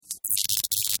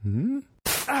Hmm?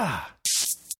 Ah!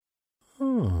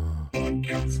 Oh.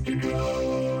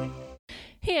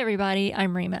 Hey everybody,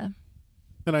 I'm Rima.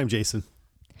 And I'm Jason.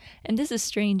 And this is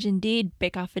Strange Indeed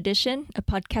Bake Off Edition, a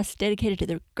podcast dedicated to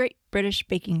the Great British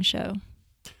Baking Show.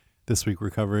 This week we're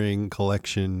covering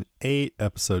Collection 8,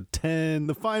 Episode 10,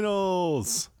 the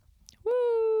finals!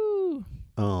 Woo!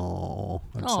 Oh,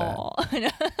 I'm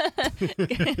sad.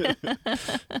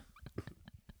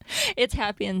 It's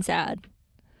happy and sad.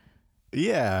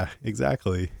 Yeah,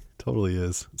 exactly. Totally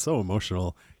is. It's so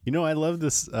emotional. You know, I love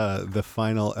this, the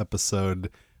final episode.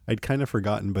 I'd kind of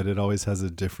forgotten, but it always has a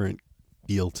different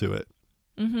feel to it.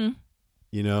 Mm-hmm.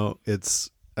 You know, it's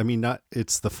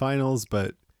the finals,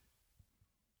 but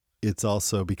it's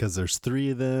also because there's three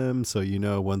of them. So, you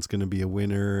know, one's going to be a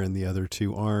winner and the other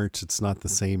two aren't. It's not the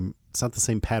same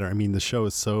pattern. I mean, the show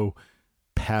is so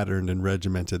patterned and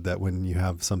regimented that when you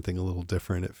have something a little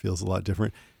different, it feels a lot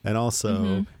different. And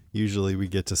also, usually we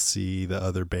get to see the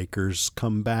other bakers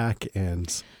come back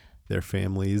and their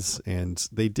families, and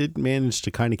they did manage to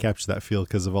kind of capture that feel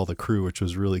because of all the crew, which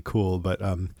was really cool. But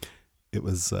it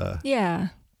was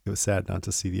sad not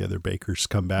to see the other bakers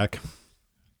come back.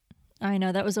 I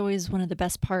know, that was always one of the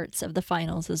best parts of the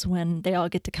finals, is when they all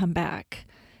get to come back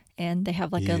and they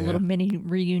have like a little mini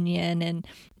reunion and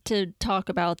to talk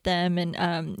about them and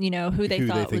who they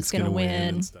thought was going to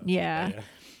win. Yeah.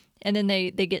 And then they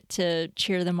get to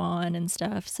cheer them on and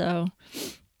stuff. So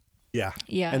yeah,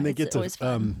 and they get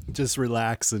to just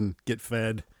relax and get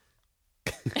fed.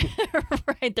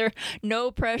 Right, there, no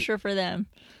pressure for them.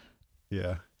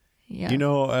 Yeah. Yeah. You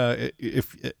know,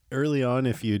 if early on,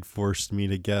 if you'd forced me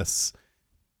to guess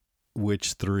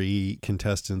which three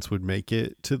contestants would make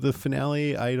it to the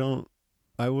finale,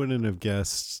 I wouldn't have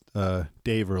guessed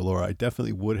Dave or Laura. I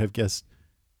definitely would have guessed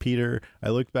Peter. I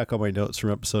looked back on my notes from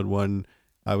episode 1.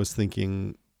 I was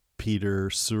thinking Peter,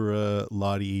 Sura,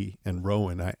 Lottie, and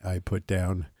Rowan. I put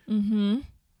down.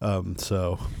 Mm-hmm.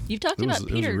 So you've talked about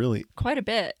Peter really quite a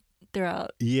bit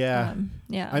throughout. Yeah.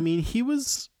 I mean, he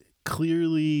was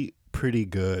clearly pretty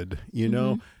good. You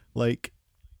know, like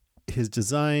his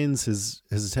designs, his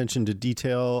attention to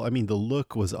detail. I mean, the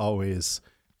look was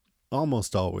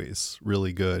almost always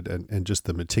really good, and just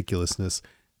the meticulousness.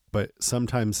 But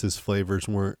sometimes his flavors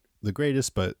weren't the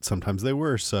greatest, but sometimes they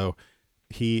were. So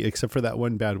he, except for that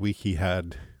one bad week he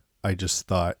had, I just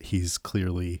thought he's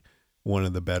clearly one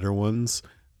of the better ones.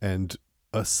 And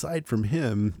aside from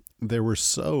him, they were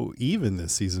so even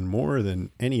this season, more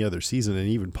than any other season. And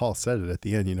even Paul said it at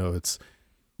the end, you know, this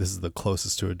is the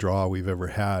closest to a draw we've ever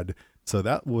had. So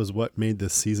that was what made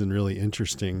this season really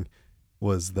interesting,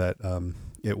 was that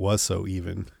it was so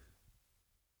even.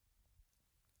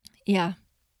 Yeah.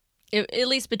 At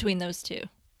least between those two.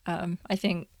 I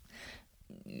think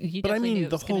but I mean,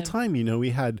 the whole time, you know,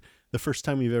 we had the first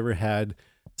time we've ever had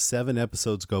 7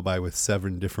 episodes go by with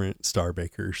 7 different star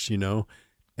bakers, you know?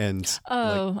 And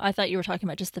I thought you were talking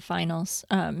about just the finals.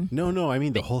 No, I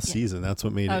mean the whole season. That's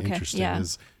what made it interesting,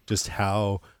 is just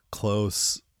how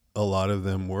close a lot of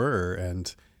them were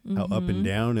and how up and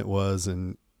down it was.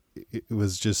 And it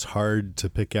was just hard to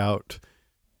pick out.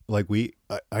 Like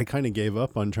I kind of gave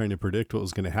up on trying to predict what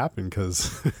was going to happen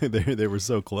because they were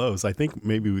so close. I think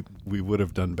maybe we would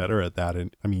have done better at that.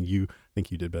 And I mean, I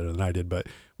think you did better than I did, but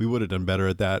we would have done better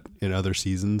at that in other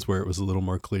seasons where it was a little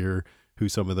more clear who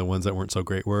some of the ones that weren't so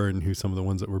great were and who some of the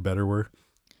ones that were better were.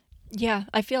 Yeah,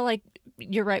 I feel like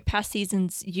you're right. Past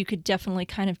seasons, you could definitely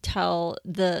kind of tell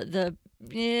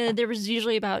there was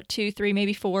usually about 2, 3,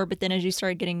 maybe 4, but then as you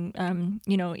started getting,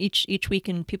 each week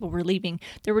and people were leaving,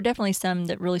 there were definitely some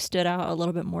that really stood out a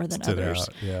little bit more than others.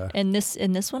 And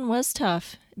this one was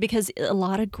tough because a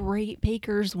lot of great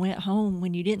bakers went home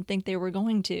when you didn't think they were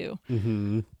going to.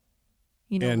 Mm-hmm.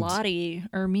 You know, and Lottie,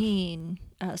 Ermine,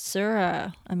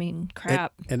 Sura. I mean,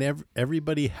 crap. And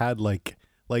everybody had like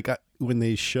when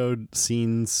they showed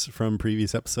scenes from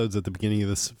previous episodes at the beginning of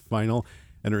this final.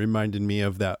 And it reminded me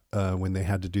of that when they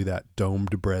had to do that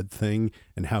domed bread thing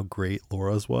and how great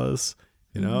Laura's was.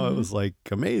 You know, it was like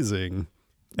amazing.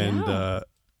 And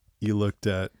you looked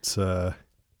at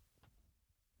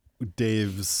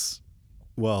Dave's,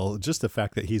 well, just the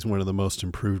fact that he's one of the most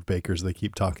improved bakers. They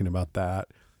keep talking about that.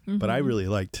 But I really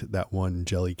liked that one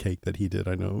jelly cake that he did.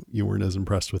 I know you weren't as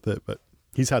impressed with it, but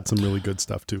he's had some really good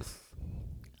stuff too.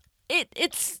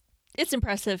 It's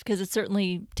impressive because it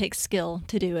certainly takes skill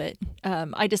to do it.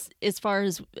 As far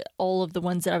as all of the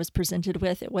ones that I was presented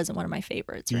with, it wasn't one of my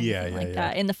favorites or anything like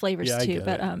that. And the flavors too.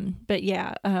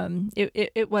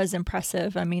 It was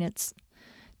impressive. I mean,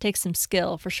 takes some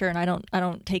skill for sure. And I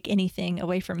don't take anything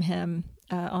away from him.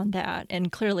 on that,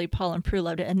 and clearly Paul and Prue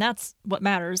loved it, and that's what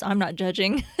matters. I'm not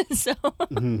judging, so so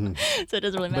it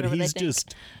doesn't really matter. But what I think.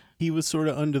 he was sort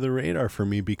of under the radar for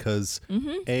me because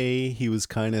he was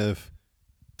kind of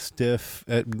stiff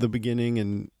at the beginning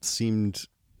and seemed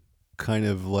kind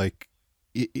of like,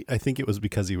 I think it was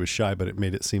because he was shy, but it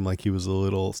made it seem like he was a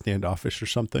little standoffish or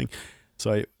something.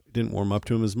 So I didn't warm up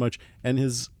to him as much, and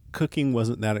his cooking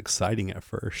wasn't that exciting at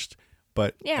first.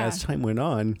 But as time went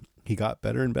on, he got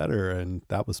better and better, and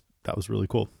that was really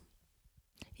cool.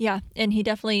 Yeah, and he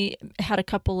definitely had a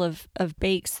couple of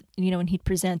bakes, when he'd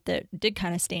present that did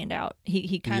kind of stand out.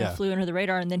 He kind of flew under the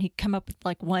radar, and then he'd come up with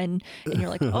like one, and you're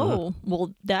like, oh,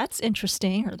 well, that's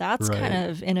interesting, or that's kind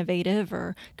of innovative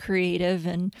or creative,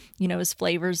 and, his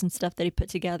flavors and stuff that he put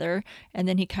together. And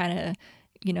then he kind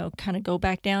of go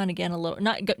back down again a little,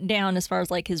 not go down as far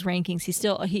as like his rankings.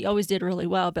 He always did really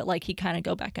well, but like he kind of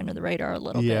go back under the radar a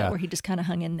little bit, where he just kind of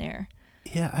hung in there.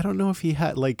 Yeah, I don't know if he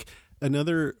had like.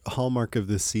 Another hallmark of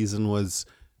this season was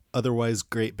otherwise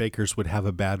great bakers would have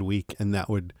a bad week, and that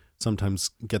would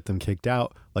sometimes get them kicked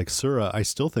out. Like Sura, I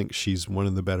still think she's one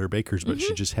of the better bakers, but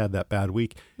she just had that bad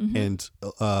week. And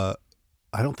I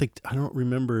don't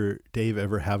remember Dave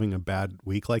ever having a bad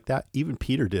week like that. Even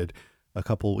Peter did a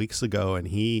couple weeks ago, and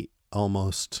he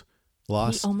almost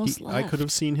lost. I could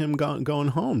have seen him going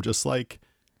home, just like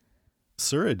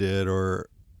Sura did, or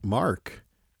Mark.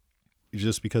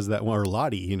 Just because that one, or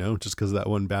Lottie, just because of that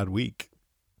one bad week.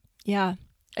 Yeah,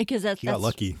 because he got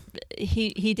lucky.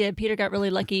 He did. Peter got really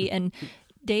lucky, and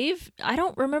Dave. I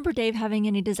don't remember Dave having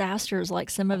any disasters like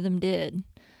some of them did.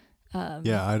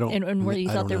 I don't. And where you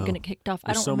thought they were going to get kicked off.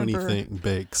 There's I don't remember. So many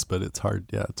bakes, but it's hard.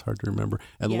 Yeah, it's hard to remember.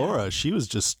 And Laura, she was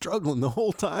just struggling the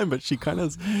whole time, but she kind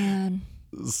of.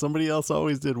 Somebody else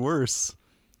always did worse.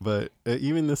 But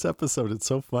even this episode, it's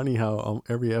so funny how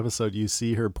every episode you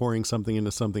see her pouring something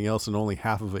into something else and only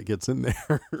half of it gets in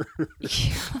there.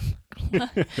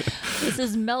 This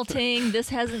is melting. This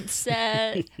hasn't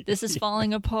set. This is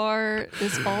falling apart.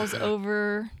 This falls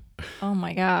over. Oh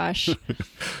my gosh.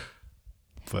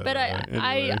 But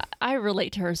anyway. I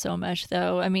relate to her so much,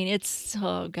 though. I mean, it's,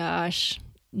 oh gosh.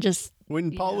 Just.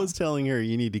 When Paul was telling her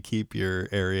you need to keep your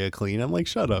area clean, I'm like,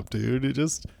 shut up, dude. Let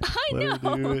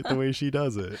her do it the way she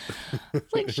does it.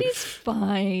 Like, she's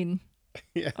fine.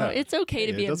 Yeah. It's okay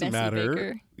to be a messy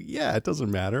baker. Yeah, it doesn't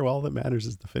matter. All that matters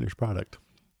is the finished product.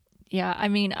 Yeah, I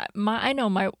mean, I know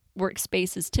my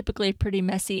workspace is typically pretty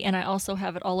messy, and I also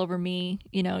have it all over me.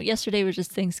 Yesterday was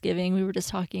just Thanksgiving. We were just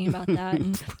talking about that.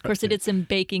 And of course, I did some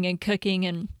baking and cooking,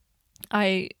 and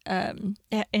I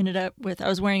ended up I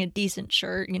was wearing a decent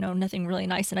shirt, nothing really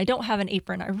nice. And I don't have an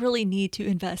apron. I really need to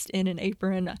invest in an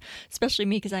apron, especially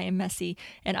me because I am messy.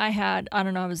 And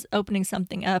I was opening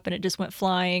something up and it just went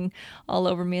flying all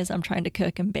over me as I'm trying to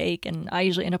cook and bake. And I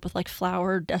usually end up with like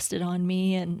flour dusted on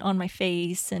me and on my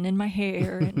face and in my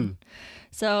hair. And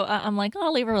so I'm like,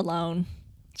 I'll leave her alone.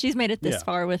 She's made it this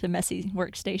far with a messy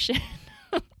workstation.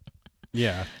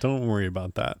 Yeah, don't worry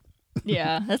about that.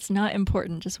 Yeah, that's not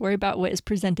important. Just worry about what is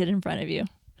presented in front of you.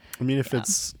 I mean, if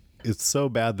it's so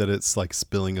bad that it's like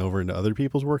spilling over into other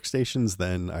people's workstations,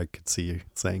 then I could see you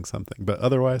saying something. But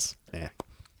otherwise,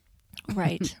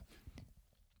 Right.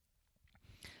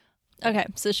 Okay,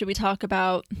 so should we talk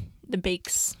about the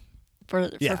bakes for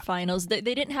finals? They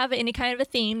didn't have any kind of a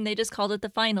theme. They just called it the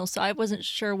finals. So I wasn't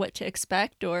sure what to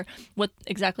expect or what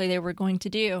exactly they were going to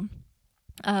do.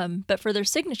 But for their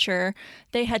signature,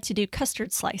 they had to do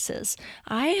custard slices.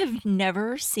 I have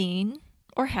never seen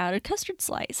or had a custard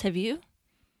slice. Have you?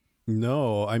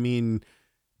 No. I mean,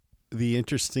 the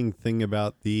interesting thing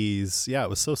about these, it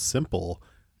was so simple,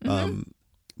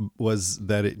 was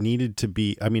that it needed to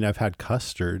be, I mean, I've had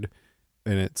custard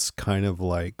and it's kind of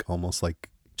like almost like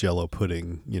Jell-O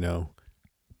pudding,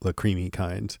 the creamy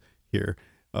kind here.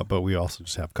 But we also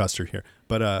just have custard here.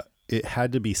 But it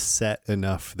had to be set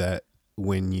enough that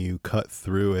when you cut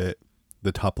through it,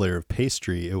 the top layer of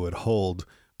pastry, it would hold,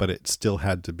 but it still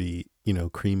had to be,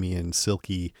 creamy and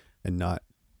silky and not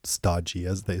stodgy,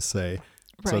 as they say.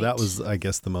 Right. So that was, I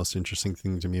guess, the most interesting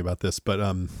thing to me about this. But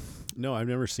no, I've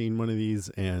never seen one of these,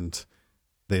 and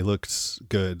they looked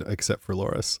good, except for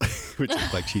Laura's, which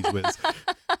looked like Cheese Whiz.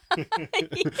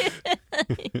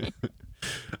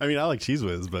 I mean, I like Cheese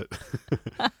Whiz, but...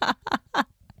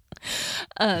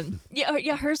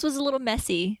 hers was a little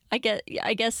messy. I guess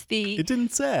it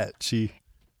didn't set. She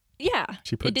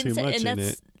put too much in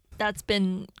it. That's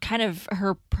been kind of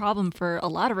her problem for a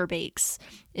lot of her bakes,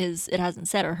 is it hasn't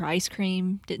set, or her ice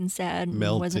cream didn't set, and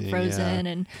wasn't frozen,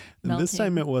 and melting. This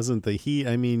time it wasn't the heat.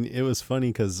 I mean, it was funny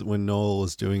because when Noel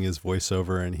was doing his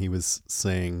voiceover and he was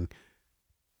saying,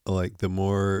 like, the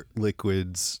more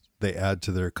liquids they add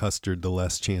to their custard, the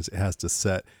less chance it has to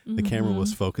set. The camera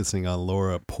was focusing on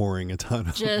Laura pouring a ton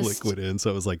of liquid in, so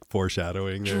it was like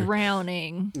foreshadowing there.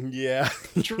 Drowning. Yeah.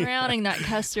 Drowning that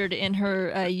custard in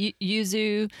her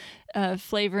yuzu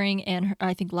flavoring and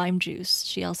I think lime juice.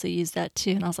 She also used that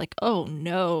too. And I was like, oh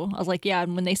no. I was like, yeah.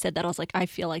 And when they said that, I was like, I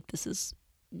feel like this is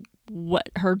what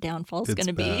her downfall is going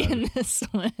to be in this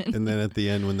one. And then at the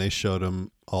end, when they showed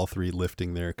them all three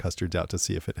lifting their custards out to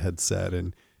see if it had set,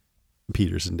 and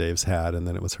Peter's and Dave's had, and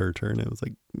then it was her turn, it was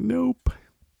like, nope.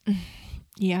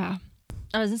 Yeah.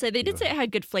 I was going to say, they did say it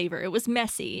had good flavor. It was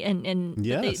messy, and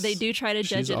yes. they do try to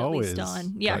judge it at least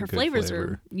on. Yeah, her flavors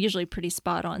are usually pretty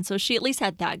spot on. So she at least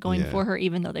had that going for her,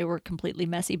 even though they were completely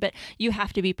messy. But you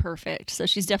have to be perfect. So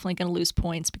she's definitely going to lose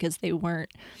points because they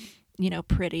weren't,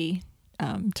 pretty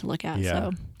to look at. Yeah.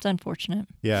 So it's unfortunate.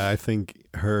 Yeah, I think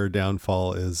her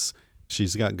downfall is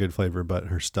she's got good flavor, but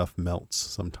her stuff melts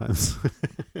sometimes.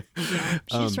 Yeah,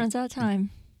 she just runs out of time.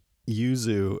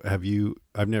 Yuzu,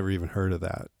 I've never even heard of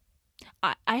that.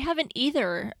 I haven't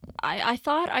either. I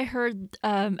thought I heard,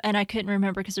 and I couldn't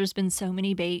remember because there's been so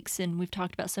many bakes and we've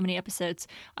talked about so many episodes.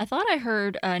 I thought I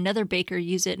heard another baker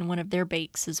use it in one of their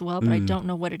bakes as well, but I don't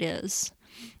know what it is.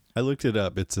 I looked it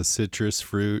up. It's a citrus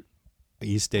fruit,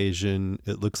 East Asian.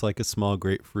 It looks like a small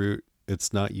grapefruit.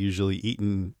 It's not usually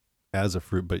eaten as a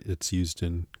fruit, but it's used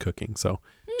in cooking. So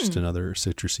just another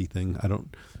citrusy thing.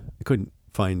 I couldn't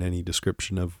find any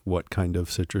description of what kind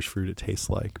of citrus fruit it tastes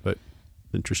like, but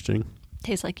interesting.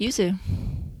 Tastes like yuzu.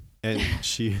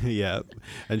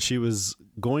 And she was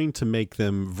going to make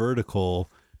them vertical,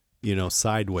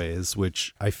 sideways,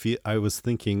 which I was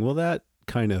thinking, well, that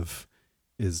kind of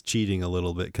is cheating a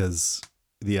little bit, because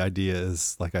the idea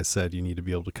is, like I said, you need to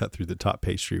be able to cut through the top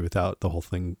pastry without the whole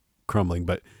thing crumbling.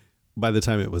 But by the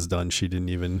time it was done, she didn't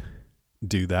even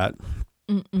do that.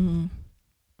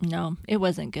 No, it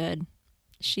wasn't good.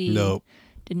 She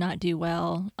did not do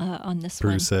well on this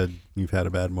one. Bruce said, "You've had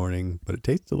a bad morning, but it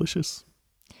tastes delicious."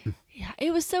 Yeah,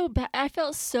 it was so bad. I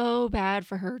felt so bad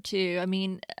for her too. I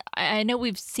mean, I know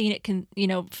we've seen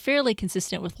it, fairly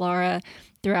consistent with Laura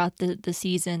throughout the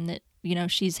season that,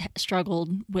 she's struggled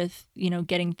with,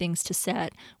 getting things to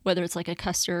set, whether it's like a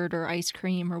custard or ice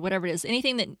cream or whatever it is.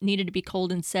 Anything that needed to be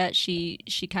cold and set, she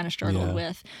kind of struggled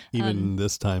with. Even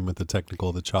this time with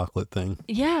the chocolate thing.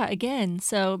 Yeah, again.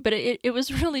 So, but it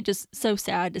was really just so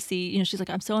sad to see, she's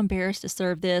like, I'm so embarrassed to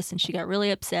serve this. And she got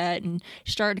really upset and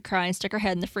she started to cry and stuck her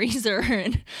head in the freezer.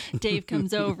 And Dave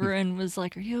comes over and was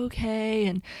like, are you okay?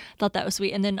 And I thought that was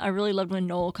sweet. And then I really loved when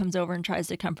Noel comes over and tries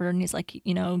to comfort her. And he's like,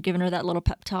 giving her that little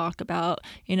pep talk about,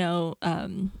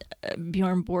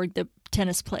 Bjorn Borg, the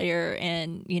tennis player,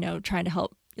 and, trying to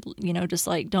help, just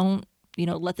like, don't,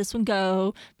 let this one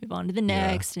go, move on to the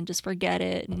next and just forget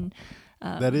it. And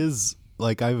that is,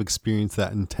 like, I've experienced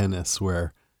that in tennis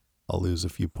where I'll lose a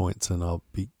few points and I'll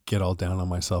get all down on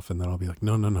myself, and then I'll be like,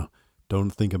 no, don't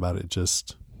think about it.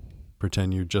 Just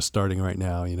pretend you're just starting right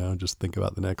now, just think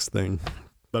about the next thing.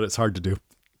 But it's hard to do.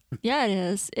 Yeah,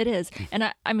 it is. And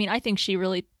I think she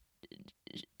really,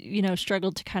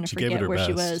 struggled to kind of forget where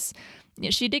she was.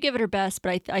 She did give it her best,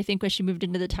 but I think when she moved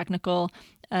into the technical,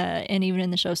 and even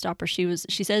in the showstopper,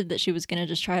 she said that she was going to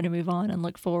just try to move on and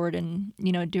look forward and,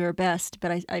 do her best.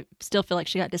 But I still feel like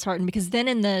she got disheartened because then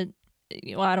in the,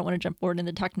 I don't want to jump forward in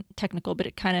the technical, but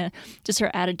it kind of, just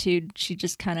her attitude, she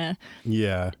just kind of,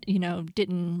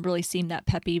 didn't really seem that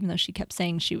peppy, even though she kept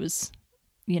saying she was,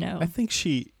 I think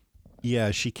she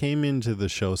came into the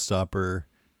showstopper,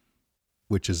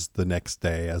 which is the next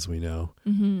day, as we know,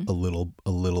 a little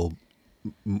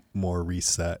more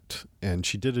reset, and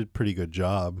she did a pretty good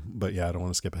job. But I don't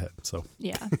want to skip ahead. So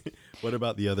what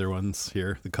about the other ones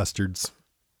here, the custards?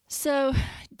 So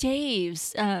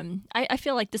Dave's, I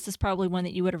feel like this is probably one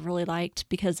that you would have really liked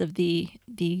because of he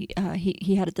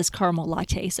had this caramel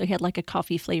latte, so he had like a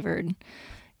coffee flavored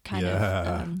kind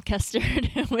of custard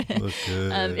with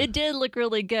it did look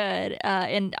really good,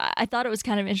 and I thought it was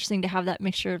kind of interesting to have that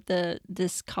mixture of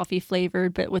this coffee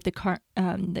flavored but with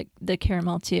the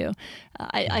caramel too.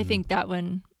 I think that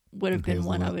one would have been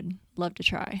one I would love to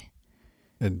try.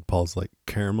 And Paul's like,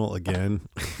 caramel again?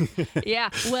 Yeah.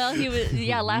 Well, he was,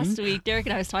 last week, Derek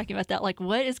and I was talking about that. Like,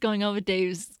 what is going on with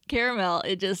Dave's caramel?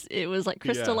 It was like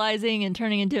crystallizing and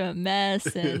turning into a mess.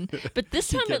 But this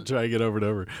time trying it over and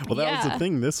over. Well, that was the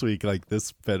thing this week. Like,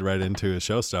 this fed right into a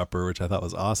showstopper, which I thought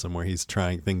was awesome, where he's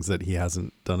trying things that he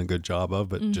hasn't done a good job of,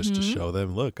 but just to show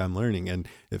them, look, I'm learning. And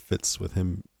it fits with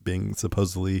him being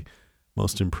supposedly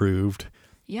most improved.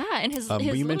 Yeah, and his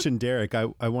you mentioned Derek. I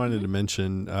wanted to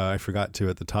mention, I forgot to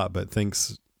at the top, but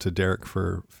thanks to Derek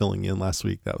for filling in last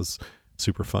week. That was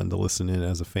super fun to listen in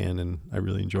as a fan, and I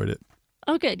really enjoyed it.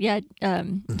 Oh, good. Yeah.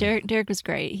 Derek was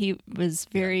great. He was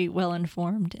very well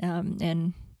informed,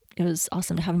 and it was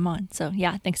awesome to have him on. So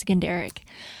yeah, thanks again, Derek.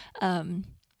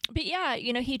 But yeah,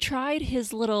 he tried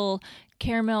his little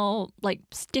caramel like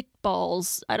stick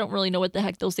balls. I don't really know what the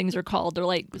heck those things are called. They're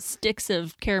like sticks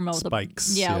of caramel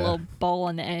spikes. with a little ball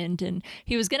on the end, and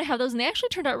he was going to have those, and they actually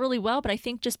turned out really well. But I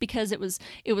think just because it was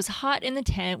hot in the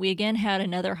tent, we again had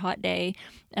another hot day,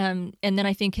 and then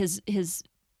I think his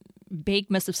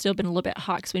bake must have still been a little bit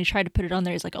hot, because when he tried to put it on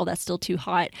there, he's like, oh, that's still too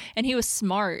hot. And he was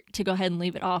smart to go ahead and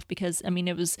leave it off, because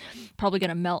it was probably going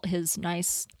to melt his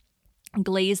nice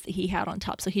glaze that he had on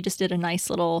top. So he just did a nice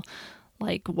little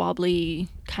like wobbly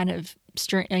kind of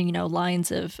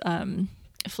lines of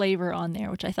flavor on there,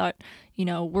 which I thought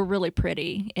were really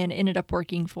pretty, and ended up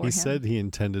working for him. He said he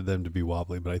intended them to be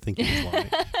wobbly, but I think he was lying.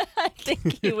 I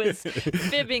think he was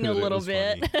fibbing a little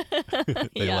bit.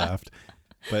 They laughed.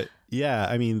 But yeah,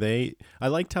 I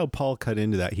liked how Paul cut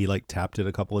into that. He like tapped it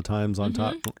a couple of times on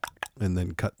top and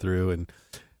then cut through, and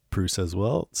Prue says,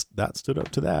 well, that stood up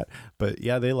to that. But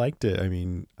yeah, they liked it. I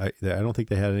don't think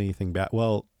they had anything bad.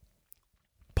 Well,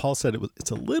 Paul said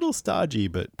it's a little stodgy,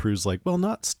 but Prue's like, well,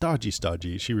 not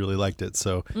stodgy. She really liked it.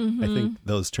 So I think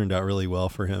those turned out really well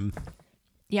for him.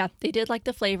 Yeah, they did like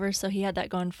the flavor, so he had that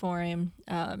going for him.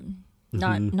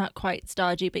 Not quite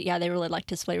stodgy, but yeah, they really liked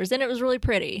his flavors, and it was really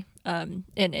pretty. And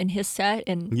his set,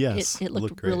 and yes, it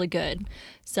looked really good.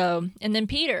 So, and then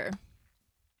Peter's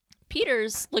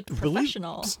looked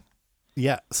professional.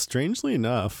 Yeah, strangely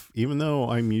enough, even though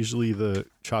I'm usually the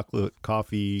chocolate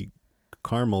coffee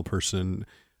caramel person,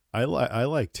 I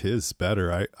liked his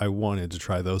better. I wanted to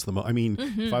try those the most.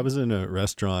 If I was in a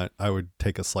restaurant, I would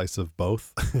take a slice of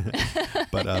both,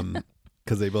 but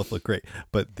because they both look great.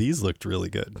 But these looked really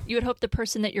good. You would hope the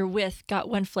person that you're with got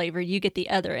one flavor, you get the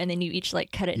other, and then you each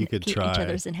like cut it and keep each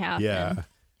other's in half. Yeah,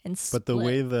 and split. But the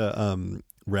way the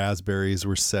raspberries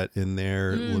were set in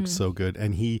there looked so good,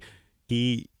 and he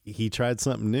tried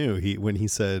something new. When he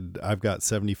said, I've got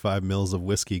 75 mils of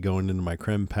whiskey going into my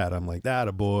creme pat, I'm like, that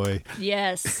a boy.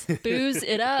 Yes. Booze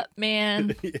it up,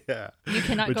 man. Yeah. You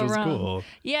cannot go wrong. Cool.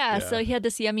 Yeah. So he had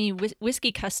this yummy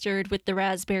whiskey custard with the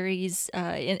raspberries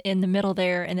in the middle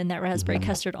there, and then that raspberry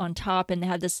custard on top, and they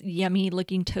had this yummy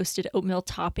looking toasted oatmeal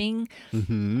topping.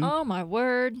 Oh my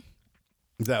word.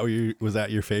 Was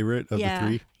that your favorite of the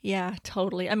three? Yeah,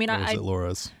 totally. Or was it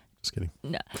Laura's? Just kidding.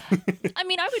 No.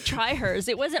 I would try hers.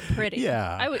 It wasn't pretty.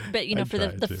 Yeah. I would, but for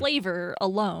the flavor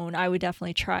alone, I would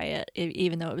definitely try it,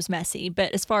 even though it was messy.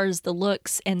 But as far as the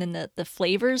looks and then the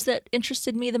flavors that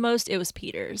interested me the most, it was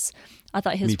Peter's. I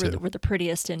thought his were the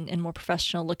prettiest and more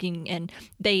professional looking, and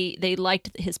they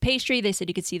liked his pastry. They said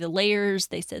you could see the layers.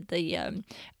 They said the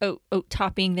oat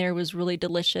topping there was really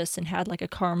delicious and had like a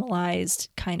caramelized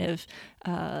kind of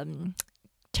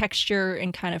texture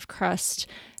and kind of crust.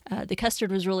 The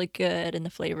custard was really good, and the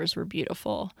flavors were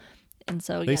beautiful. And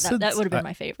so, that would have been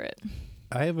my favorite.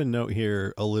 I have a note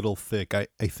here, a little thick. I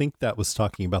think that was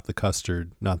talking about the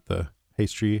custard, not the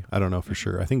pastry. I don't know for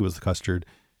sure. I think it was the custard,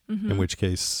 in which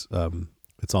case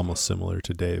it's almost similar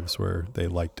to Dave's, where they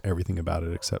liked everything about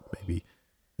it except maybe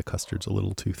the custard's a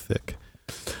little too thick.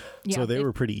 Yeah, so they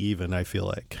were pretty even, I feel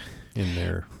like, in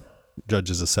their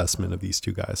judge's assessment of these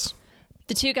two guys.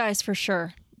 The two guys, for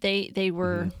sure. They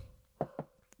were...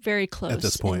 very close at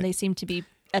this point. And they seem to be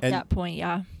at that point.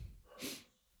 Yeah.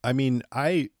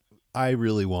 I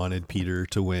really wanted Peter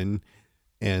to win.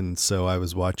 And so I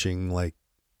was watching, like,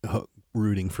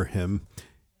 rooting for him,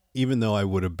 even though I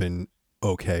would have been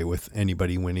okay with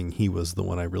anybody winning. He was the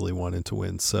one I really wanted to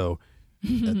win. So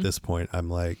at this point,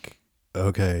 I'm like,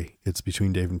 okay, it's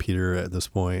between Dave and Peter at this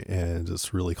point, and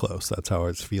it's really close. That's how I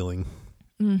was feeling.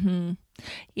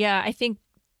 Yeah. I think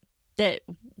that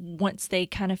once they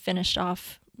kind of finished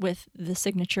off with the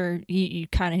signature, you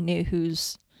kind of knew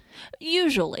who's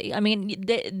usually.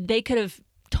 They could have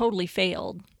totally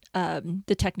failed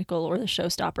the technical or the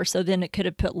showstopper, so then it could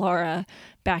have put Laura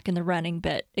back in the running,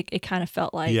 but it kind of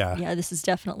felt like, this is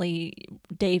definitely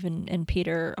Dave and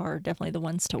Peter are definitely the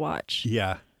ones to watch.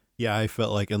 Yeah, I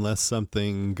felt like unless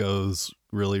something goes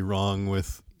really wrong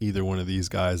with either one of these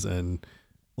guys and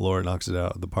Laura knocks it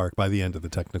out of the park by the end of the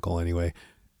technical anyway,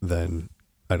 then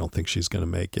I don't think she's going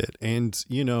to make it. And,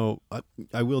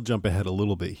 I will jump ahead a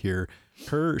little bit here.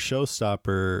 Her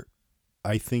showstopper,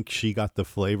 I think she got the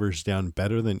flavors down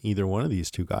better than either one of these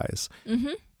two guys.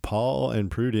 Paul and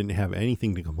Prue didn't have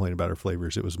anything to complain about her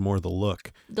flavors. It was more the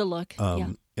look.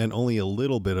 And only a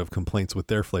little bit of complaints with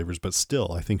their flavors. But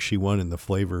still, I think she won in the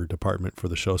flavor department for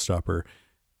the showstopper.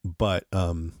 But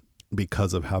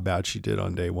because of how bad she did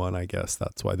on day one, I guess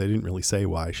that's why. They didn't really say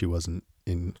why she wasn't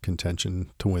in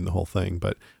contention to win the whole thing.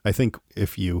 But I think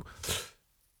if you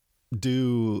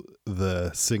do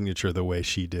the signature the way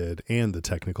she did and the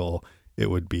technical, it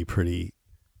would be pretty.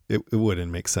 It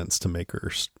wouldn't make sense to make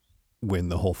her win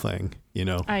the whole thing.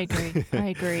 I agree.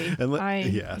 And I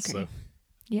agree. So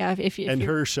yeah, if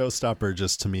her showstopper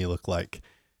just to me looked like,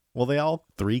 well, they all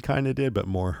three kind of did, but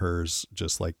more hers,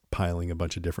 just like piling a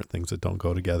bunch of different things that don't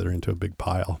go together into a big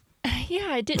pile. Yeah,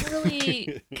 I didn't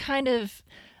really kind of.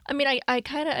 I mean, I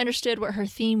kind of understood what her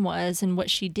theme was and what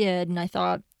she did, and I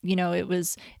thought, it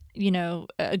was,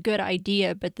 a good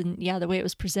idea. But then, the way it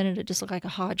was presented, it just looked like a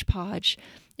hodgepodge.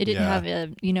 It didn't have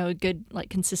a good like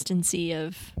consistency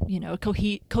of, a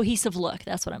cohesive look.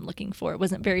 That's what I'm looking for. It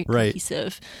wasn't very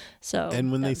cohesive. So,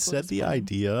 and when they said the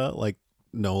idea, like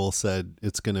Noel said,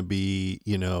 it's going to be,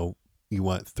 you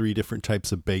want 3 different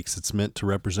types of bakes. It's meant to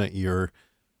represent your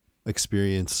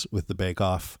experience with the Bake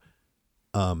Off.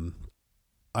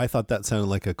 I thought that sounded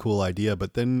like a cool idea,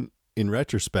 but then in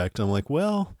retrospect, I'm like,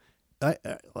 well,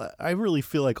 I really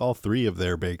feel like all 3 of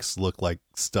their bakes look like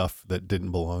stuff that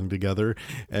didn't belong together,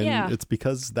 and it's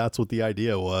because that's what the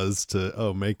idea was,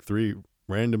 to make 3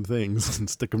 random things and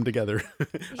stick them together.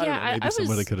 I don't know, maybe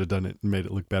somebody could have done it and made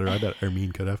it look better. I bet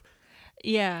Armin could have.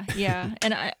 Yeah,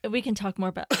 and we can talk more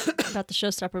about the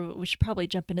showstopper, but we should probably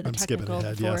jump into the technical. Skipping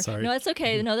ahead. Yeah, sorry. No, that's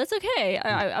okay. That's okay.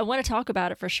 I want to talk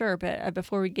about it for sure, but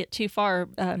before we get too far,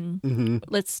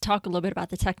 let's talk a little bit about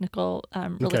the technical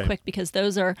really quick, because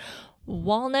those are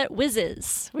walnut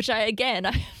whizzes, which I've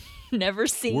never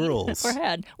seen Whirls. or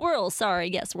had. Whirls,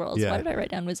 sorry. Yes, whirls. Yeah. Why did I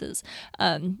write down whizzes?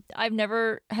 Have you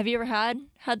ever had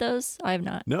those? I have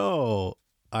not. No,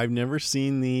 I've never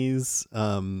seen these.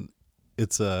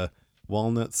 It's a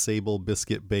walnut sable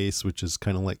biscuit base, which is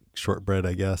kind of like shortbread,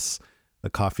 I guess. A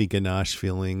coffee ganache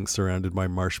filling surrounded by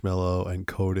marshmallow and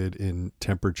coated in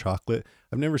tempered chocolate.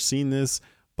 I've never seen this,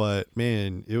 but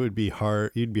man, you'd be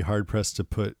hard pressed to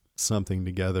put something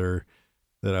together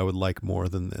that I would like more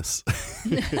than this.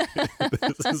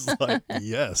 This is like,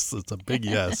 yes, it's a big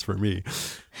yes for me.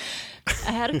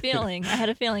 I had a feeling.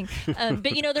 But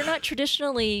they're not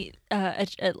traditionally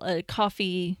a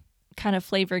coffee kind of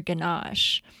flavored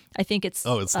ganache. I think it's.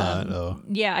 Oh, it's not. Oh,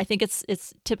 yeah. I think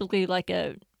it's typically like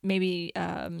a maybe.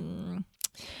 I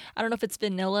don't know if it's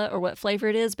vanilla or what flavor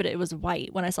it is, but it was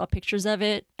white when I saw pictures of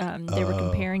it. They were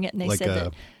comparing it, and they like said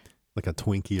that like a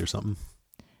Twinkie or something.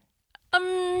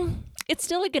 It's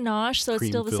still a ganache, so it's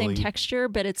still the same texture,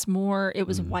 but it's more. It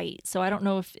was white, so I don't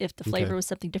know if the flavor was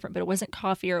something different, but it wasn't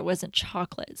coffee or it wasn't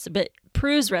chocolate. So, but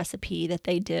Prue's recipe that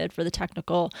they did for the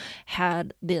technical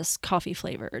had this coffee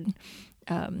flavored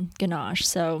ganache.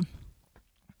 So,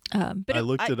 but I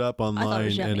looked it up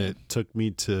online, and it took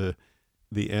me to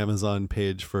the Amazon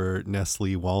page for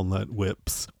Nestle walnut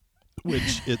whips,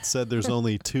 which it said there's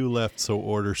only 2 left, so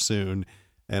order soon.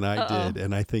 And I did,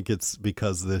 and I think it's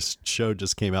because this show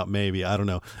just came out, maybe. I don't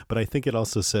know. But I think it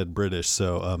also said British,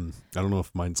 so I don't know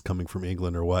if mine's coming from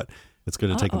England or what. It's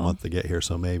going to take a month to get here,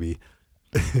 so maybe.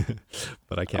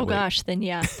 But I can't wait. Oh, gosh, then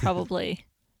yeah, probably.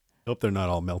 Hope they're not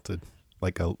all melted,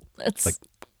 like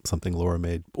something Laura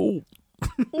made.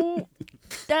 Oh,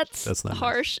 that's not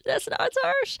harsh. Nice. That's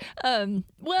harsh.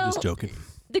 Well, just joking.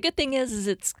 The good thing is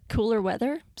it's cooler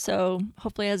weather. So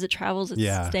hopefully as it travels,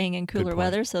 it's staying in cooler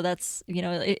weather. So that's,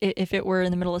 if it were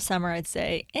in the middle of summer, I'd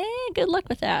say, good luck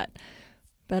with that.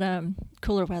 But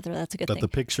cooler weather, that's a good thing. But the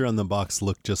picture on the box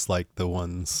looked just like the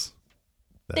ones.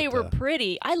 They were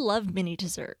pretty. I love mini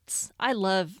desserts. Like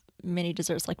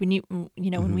when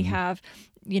when we have,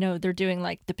 they're doing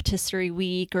like the patisserie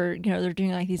week, or, they're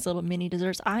doing like these little mini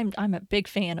desserts. I'm a big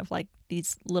fan of like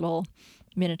these little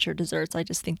miniature desserts. I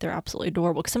just think they're absolutely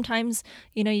adorable. Because sometimes,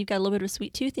 you've got a little bit of a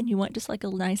sweet tooth and you want just like a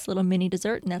nice little mini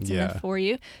dessert, and that's enough for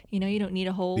you. You don't need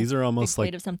a whole These are almost big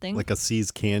plate of something. Like a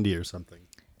See's candy or something.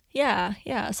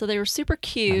 Yeah. So they were super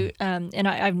cute. And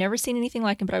I've never seen anything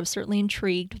like them, but I was certainly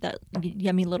intrigued with that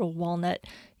yummy little walnut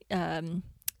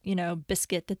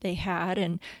biscuit that they had,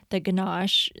 and the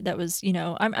ganache that was,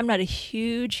 I'm not a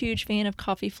huge fan of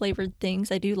coffee flavored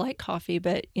things. I do like coffee,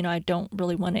 but, I don't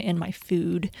really want it in my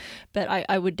food. But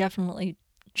I would definitely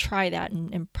try that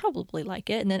and probably like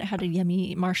it. And then it had a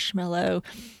yummy marshmallow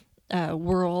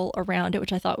whirl around it,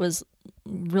 which I thought was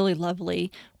really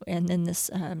lovely. And then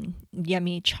this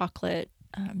yummy chocolate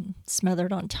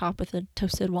smothered on top with a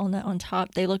toasted walnut on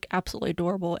top. They look absolutely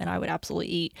adorable, and I would absolutely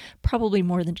eat probably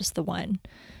more than just the one.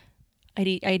 I'd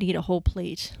eat a whole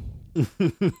plate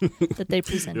that they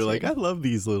presented. You're like, I love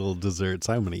these little desserts.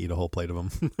 I'm going to eat a whole plate of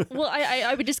them. Well,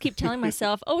 I would just keep telling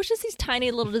myself, it's just these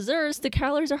tiny little desserts. The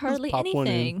calories are hardly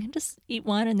anything. Just eat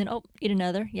one and then, eat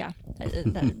another. Yeah, that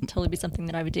would totally be something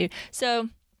that I would do. So,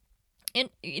 and,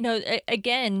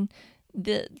 again,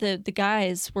 the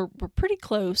guys were pretty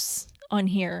close on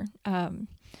here.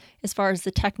 As far as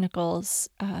the technicals,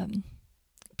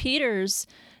 Peter's,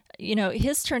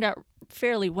 his turned out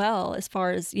fairly well as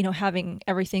far as, having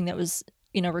everything that was,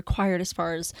 required as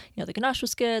far as, the ganache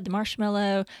was good, the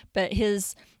marshmallow, but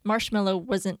his marshmallow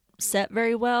wasn't set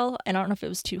very well. And I don't know if it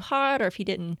was too hot or if he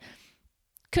didn't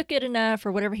cook it enough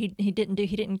or whatever he didn't do.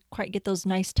 He didn't quite get those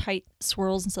nice tight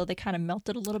swirls, and so they kind of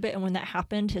melted a little bit. And when that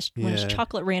happened, when his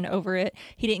chocolate ran over it,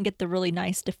 he didn't get the really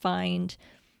nice defined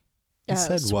He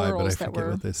said why, but I forget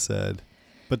what they said.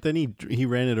 But then he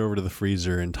ran it over to the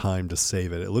freezer in time to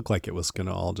save it. It looked like it was going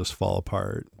to all just fall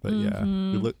apart. But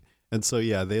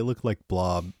they look like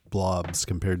blobs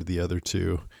compared to the other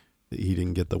two. He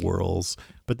didn't get the whirls.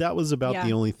 But that was about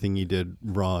the only thing he did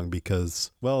wrong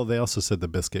because, well, they also said the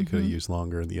biscuit could have used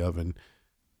longer in the oven.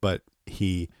 But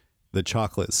the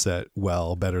chocolate set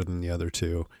well, better than the other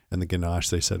two. And the ganache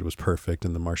they said was perfect.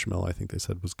 And the marshmallow I think they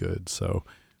said was good. So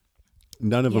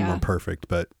none of them were perfect,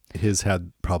 but his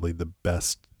had probably the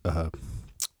best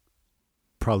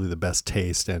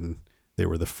taste, and they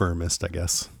were the firmest, I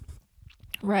guess.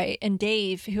 Right. And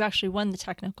Dave, who actually won the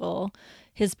technical,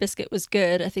 his biscuit was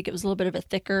good. I think it was a little bit of a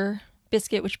thicker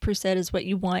biscuit, which Prue said is what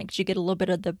you want because you get a little bit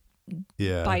of the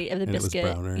bite of the biscuit.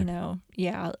 It was browner.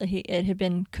 It had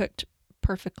been cooked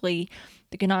perfectly.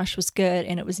 The ganache was good,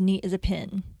 and it was neat as a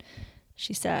pin,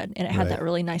 she said. And it had that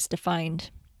really nice defined,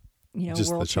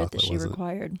 world fit that she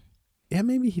required. Yeah,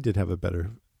 maybe he did have a better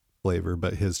flavor,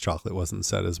 but his chocolate wasn't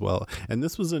set as well. And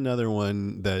this was another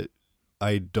one that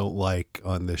I don't like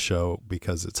on this show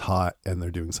because it's hot and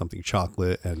they're doing something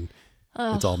chocolate and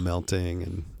it's all melting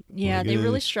and they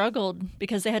really struggled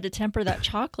because they had to temper that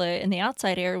chocolate, and the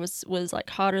outside air was like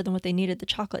hotter than what they needed the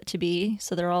chocolate to be.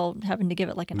 So they're all having to give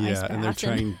it like an ice bath. And they're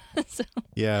trying.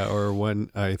 Or one,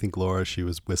 I think Laura, she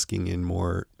was whisking in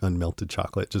more unmelted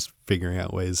chocolate, just figuring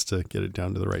out ways to get it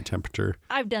down to the right temperature.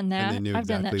 I've done that. And they knew I've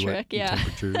done that trick.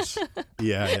 Temperatures.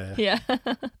 Yeah.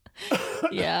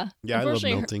 Yeah. I love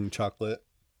melting chocolate.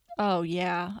 Oh,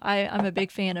 yeah. I'm a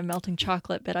big fan of melting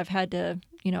chocolate, but I've had to,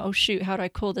 how do I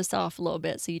cool this off a little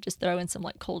bit? So you just throw in some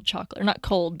like cold chocolate, or not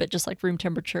cold, but just like room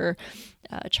temperature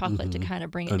chocolate to kind of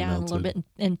bring it down a little bit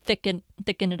and thicken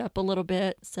it up a little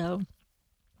bit. So,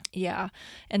 yeah.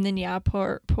 And then,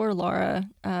 poor Laura,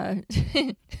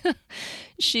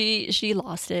 she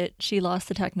lost it. She lost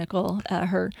the technical.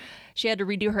 She had to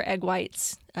redo her egg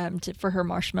whites for her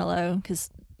marshmallow because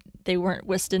they weren't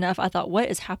whisked enough. I thought, what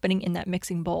is happening in that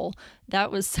mixing bowl?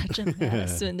 That was such a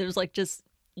mess. And there was like just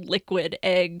liquid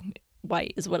egg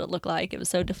white is what it looked like. It was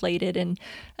so deflated. And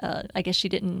I guess she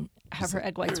didn't have her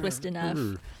egg whites whisked enough.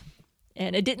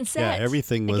 And it didn't set. Yeah,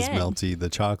 everything was melty. The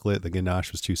chocolate, the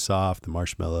ganache was too soft, the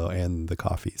marshmallow, and the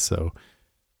coffee. So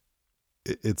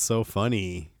it's so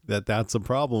funny that that's a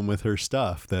problem with her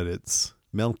stuff, that it's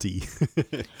melty.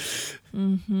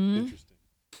 Interesting.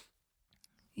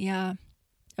 Yeah.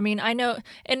 I mean, I know,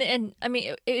 and I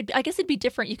mean, I guess it'd be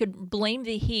different. You could blame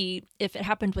the heat if it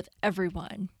happened with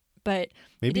everyone, but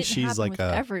maybe she's like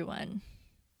everyone.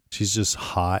 She's just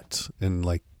hot, and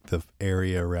like the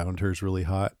area around her is really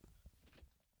hot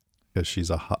because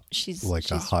she's a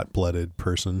hot-blooded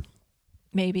person.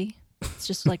 Maybe it's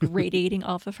just like radiating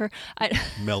off of her,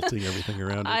 melting everything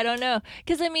around her. I don't know,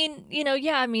 because I mean,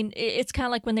 it's kind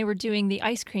of like when they were doing the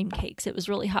ice cream cakes. It was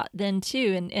really hot then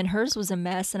too, and hers was a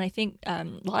mess. And I think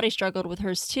Lottie struggled with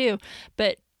hers too,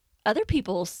 but other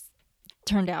people's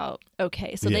turned out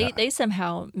okay. So they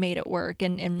somehow made it work.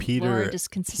 And Peter, Laura just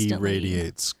consistently he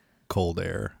radiates cold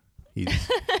air.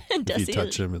 If you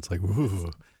touch him, it's like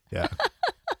woo, yeah.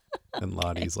 And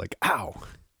Lottie's like, ow.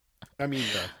 I mean,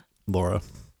 Laura.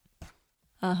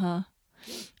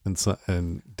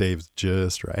 And Dave's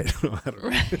just right.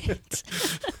 Right.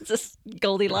 Just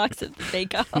Goldilocks at the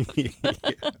bake-off.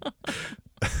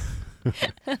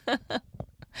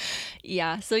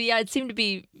 Yeah. So it seemed to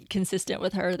be consistent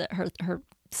with her that her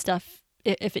stuff,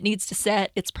 if it needs to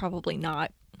set, it's probably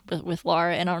not with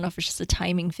Laura. And I don't know if it's just a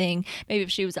timing thing. Maybe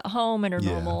if she was at home and her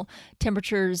normal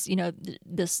temperatures,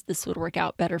 this would work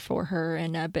out better for her.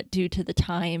 And but due to the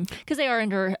time, because they are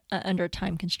under a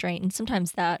time constraint, and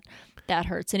sometimes that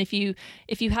hurts. And if you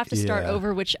have to start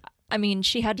over, which I mean,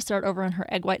 she had to start over on her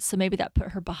egg whites, so maybe that put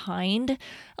her behind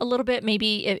a little bit.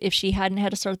 Maybe if she hadn't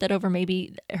had to start that over,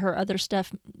 maybe her other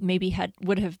stuff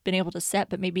would have been able to set,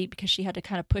 but maybe because she had to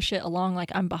kind of push it along,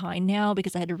 like I'm behind now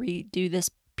because I had to redo this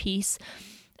piece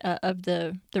of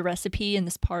the recipe and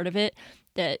this part of it,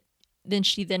 that then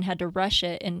she had to rush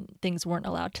it and things weren't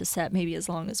allowed to set maybe as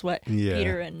long as what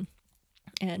Peter and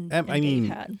Dave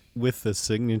had. With the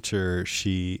signature,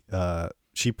 she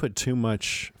put too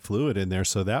much fluid in there,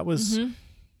 so that was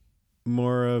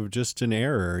more of just an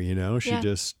error, She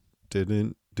just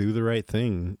didn't do the right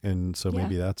thing. And so Yeah.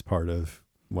 maybe that's part of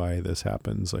why this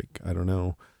happens. Like, I don't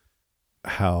know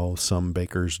how some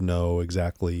bakers know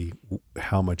exactly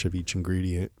how much of each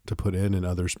ingredient to put in, and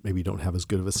others maybe don't have as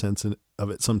good of a sense of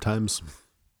it sometimes.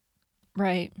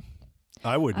 Right.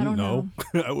 I wouldn't don't know.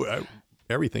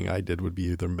 Everything I did would be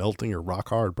either melting or rock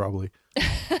hard, probably.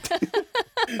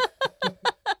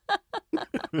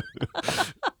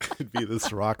 It'd be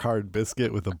this rock hard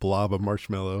biscuit with a blob of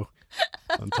marshmallow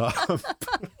on top.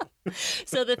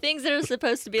 So the things that are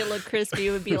supposed to be a little crispy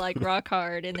would be like rock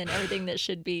hard, and then everything that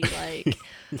should be like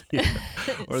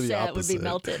Or the set would be opposite.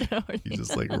 melted. You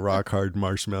just like rock hard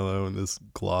marshmallow and this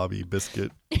globby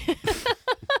biscuit.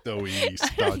 Doughy,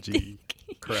 stodgy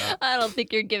crap. I don't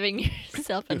think you're giving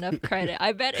yourself enough credit.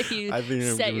 I bet if you I think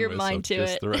I'm set giving your myself mind to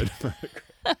just it, the right amount of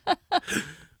credit.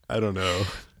 I don't know.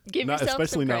 give yourself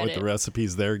Especially some not with credit. the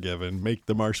recipes they're given. Make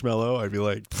the marshmallow. I'd be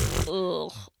like,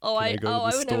 Ugh. I go to the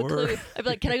I wouldn't have a store? clue. I'd be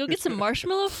like, can I go get some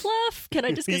marshmallow fluff? Can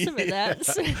I just get some of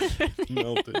that?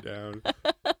 melt it down.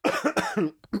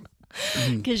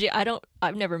 Because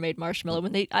I've never made marshmallow.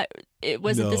 It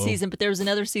wasn't this No. season, but there was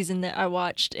another season that I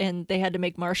watched, and they had to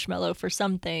make marshmallow for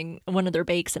something, one of their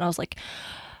bakes, and I was like,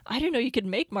 I didn't know you could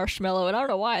make marshmallow, and I don't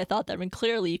know why I thought that. I mean,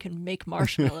 clearly you can make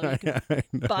marshmallow. You can I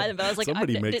know. buy them, but I was like,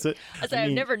 Somebody makes it. I said, I've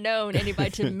mean, never known anybody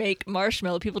to make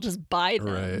marshmallow. People just buy them,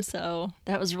 Right. so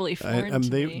that was really foreign to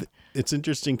me. It's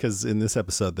interesting because in this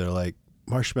episode they're like,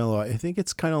 marshmallow, I think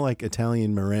it's kind of like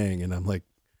Italian meringue, and I'm like,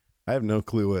 I have no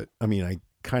clue what. I mean, I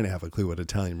kind of have a clue what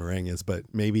Italian meringue is, but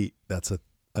maybe that's an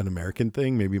American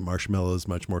thing. Maybe marshmallow is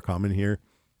much more common here.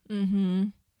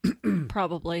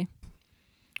 Probably.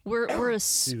 We're a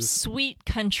sweet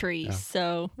country,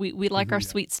 so we like our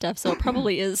sweet stuff. So it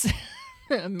probably is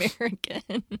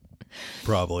American.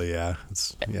 Probably, yeah.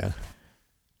 Yeah.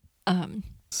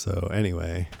 So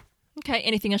anyway, Okay.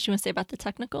 Anything else you want to say about the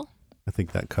technical? I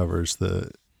think that covers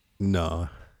no.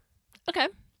 Okay.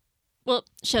 Well,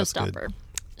 That's good.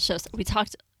 Showstopper. We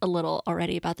talked a little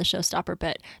already about the Showstopper,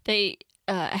 but they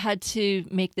had to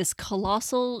make this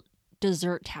colossal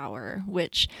dessert tower,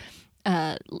 which,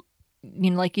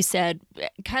 like you said,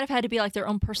 kind of had to be like their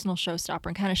own personal showstopper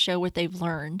and kind of show what they've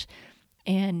learned.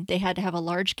 And they had to have a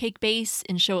large cake base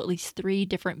and show at least 3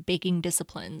 different baking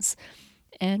disciplines.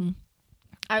 And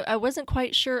I wasn't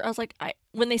quite sure. I was like,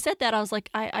 when they said that, I was like,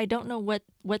 I don't know what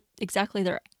exactly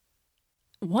they're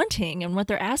wanting and what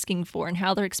they're asking for and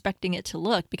how they're expecting it to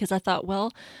look, because I thought,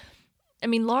 well, I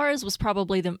mean, Laura's was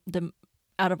probably the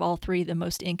out of all 3 the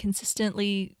most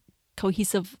inconsistently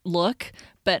cohesive look,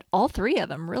 but all 3 of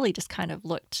them really just kind of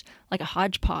looked like a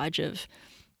hodgepodge of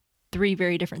 3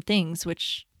 very different things,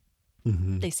 which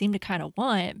they seem to kind of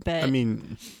want. But I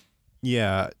mean,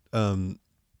 yeah.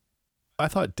 I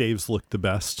thought Dave's looked the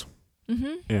best,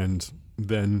 and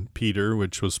then Peter,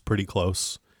 which was pretty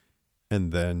close,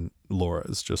 and then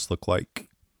Laura's just looked like,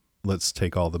 let's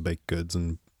take all the baked goods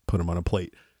and put them on a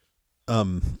plate,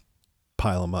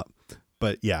 pile them up.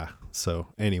 But yeah, so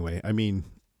anyway, I mean,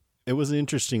 it was an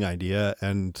interesting idea,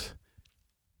 and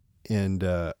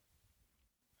I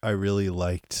really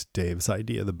liked Dave's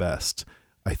idea the best.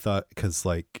 I thought, because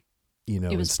like, it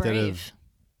was instead brave. of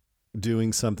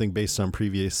doing something based on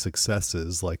previous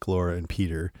successes like Laura and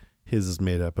Peter, his is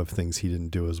made up of things he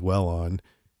didn't do as well on.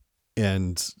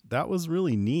 And that was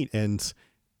really neat. And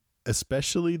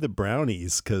especially the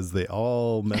brownies, because they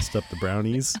all messed up the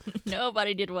brownies.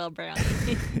 Nobody did well,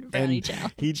 brownie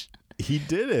challenge. He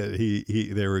did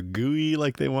it. They were gooey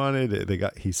like they wanted.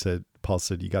 Paul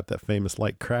said, you got that famous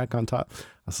light crack on top. I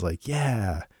was like,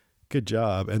 yeah, good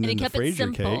job. And he then the kept it Fraser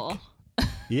simple. cake.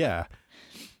 Yeah.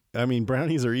 I mean,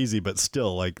 brownies are easy, but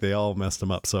still, like, they all messed them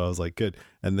up. So I was like, good.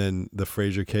 And then the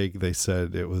Fraser cake, they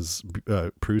said it was,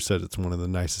 Prue said it's one of the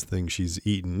nicest things she's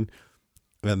eaten.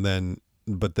 But then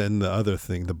the other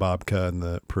thing, the babka and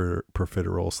the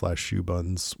profiterole / shoe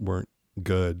buns weren't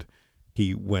good.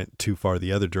 He went too far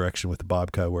the other direction with the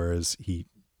babka, whereas he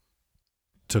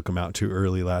took him out too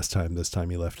early last time. This time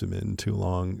he left him in too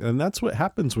long. And that's what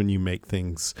happens when you make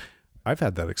things. I've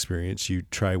had that experience. You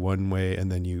try one way and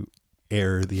then you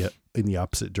err in the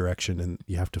opposite direction, and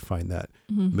you have to find that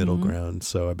middle ground.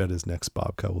 So I bet his next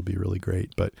babka will be really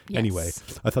great. But anyway,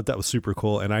 I thought that was super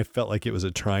cool, and I felt like it was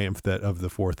a triumph that of the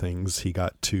 4 things he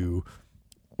got 2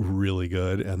 really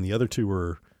good, and the other 2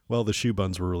 were, well, the shoe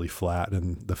buns were really flat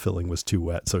and the filling was too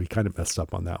wet, so he kind of messed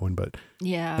up on that one. But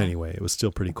anyway, it was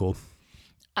still pretty cool.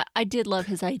 I did love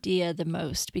his idea the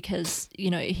most because,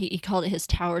 he called it his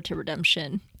tower to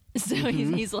redemption. So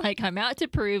he's like, I'm out to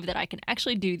prove that I can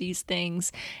actually do these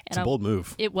things. And It's a bold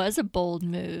move. It was a bold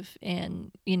move.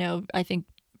 And, I think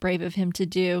brave of him to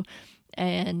do.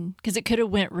 And because it could have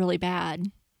went really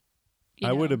bad.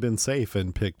 I would have been safe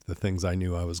and picked the things I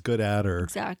knew I was good at, or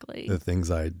exactly the things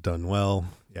I'd done well.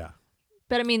 Yeah.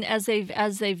 But I mean, as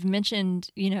they've mentioned,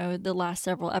 the last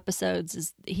several episodes,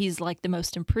 is he's like the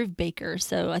most improved baker.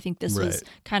 So I think this was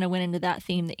kind of went into that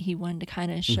theme that he wanted to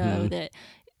kind of show that,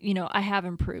 I have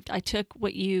improved. I took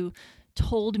what you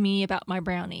told me about my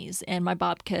brownies and my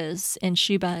babkas and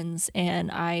shoe buns, and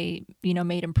I,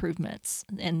 made improvements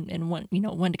and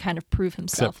wanted to kind of prove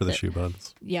himself. Except for the shoe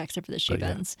buns. Yeah, except for the shoe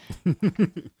buns.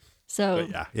 So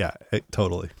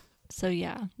totally. So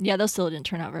yeah, those still didn't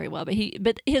turn out very well.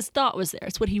 But his thought was there.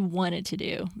 It's what he wanted to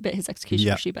do. But his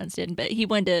execution of shoe buns didn't. But he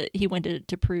wanted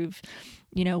to prove,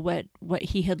 what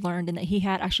he had learned, and that he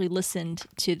had actually listened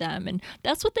to them. And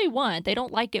that's what they want. They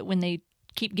don't like it when they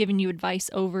keep giving you advice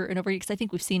over and over, because I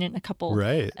think we've seen it in a couple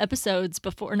episodes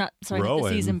before. Not the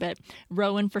season, but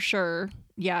Rowan for sure.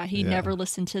 Yeah, he never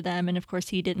listened to them, and of course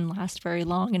he didn't last very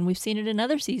long. And we've seen it in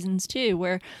other seasons too,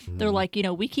 where they're like,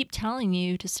 we keep telling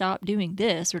you to stop doing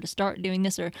this or to start doing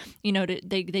this, or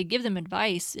they give them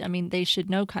advice. I mean, they should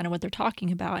know kind of what they're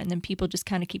talking about, and then people just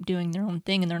kind of keep doing their own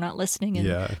thing, and they're not listening,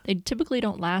 and they typically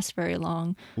don't last very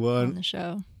long on the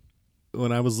show.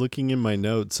 When I was looking in my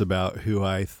notes about who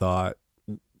I thought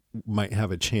might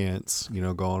have a chance,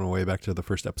 going way back to the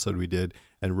first episode we did,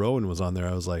 and Rowan was on there,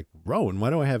 I was like, Rowan, why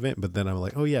do I have it? But then I'm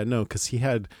like, oh yeah, no, because he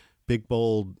had big,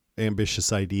 bold,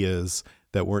 ambitious ideas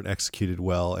that weren't executed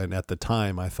well. And at the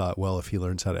time I thought, well, if he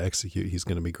learns how to execute, he's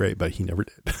going to be great, but he never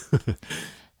did.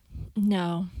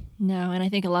 No. And I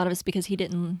think a lot of it's because he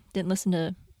didn't listen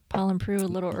to Paul and Prue a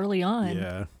little early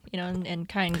on,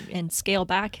 and scale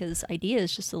back his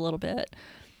ideas just a little bit.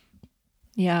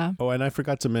 Yeah. Oh, and I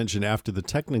forgot to mention, after the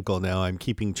technical, now I'm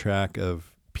keeping track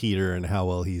of Peter and how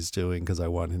well he's doing, because I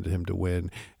wanted him to win,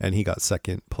 and he got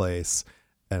second place,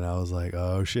 and I was like,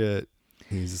 oh shit,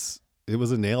 it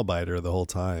was a nail biter the whole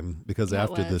time, because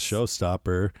after the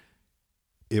showstopper,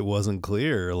 it wasn't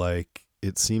clear. Like,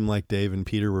 it seemed like Dave and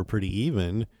Peter were pretty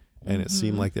even, and it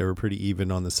seemed like they were pretty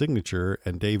even on the signature,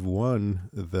 and Dave won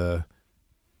the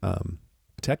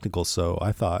technical. So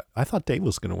I thought Dave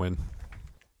was going to win.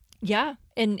 Yeah.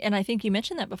 And I think you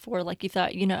mentioned that before. Like, you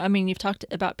thought, you've talked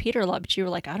about Peter a lot, but you were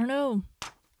like, I don't know,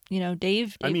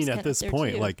 Dave. I mean, at this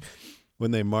point, like,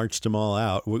 when they marched them all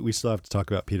out, we still have to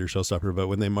talk about Peter Showstopper, but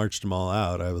when they marched them all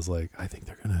out, I was like, I think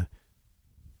they're gonna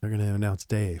announce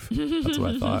Dave. That's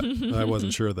what I thought. I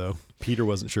wasn't sure though. Peter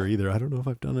wasn't sure either. I don't know if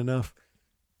I've done enough.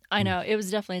 I know, it was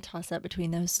definitely a toss up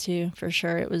between those two for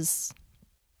sure. It was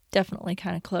definitely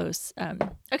kind of close.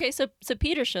 Okay, so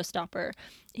Peter Showstopper,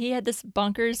 he had this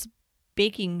bonkers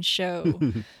baking show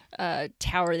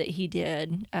tower that he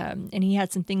did, and he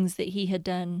had some things that he had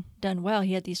done well.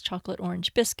 He had these chocolate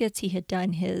orange biscuits. He had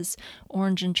done his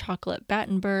orange and chocolate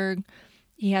Battenberg.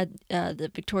 He had the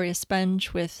Victoria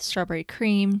sponge with strawberry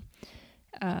cream,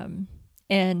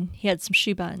 and he had some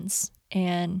shoe buns.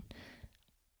 And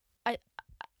I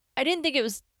didn't think it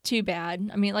was too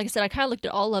bad. I mean, like I said, I kind of looked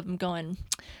at all of them going,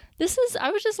 I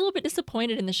was just a little bit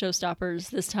disappointed in the Showstoppers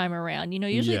this time around.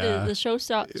 Usually the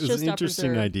Showstoppers. It was an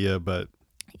interesting idea, but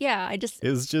yeah, it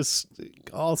was just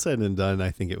all said and done.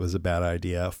 I think it was a bad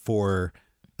idea for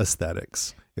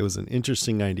aesthetics. It was an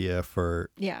interesting idea for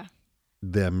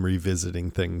them revisiting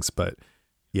things, but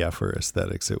for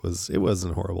aesthetics, it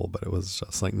wasn't horrible, but it was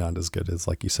just like not as good as,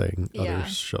 like you saying, other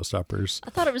Showstoppers. I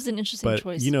thought it was an interesting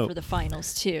choice for the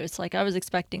finals too. It's like I was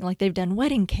expecting, like, they've done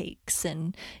wedding cakes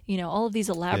and all of these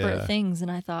elaborate things,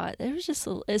 and I thought it was just,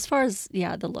 as far as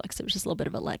the looks, it was just a little bit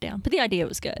of a letdown. But the idea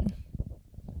was good.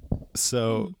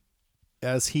 So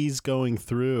as he's going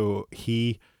through,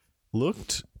 he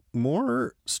looked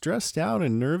more stressed out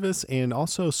and nervous, and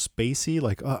also spacey.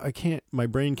 Like, my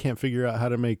brain can't figure out how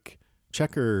to make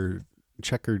checkered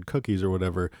cookies or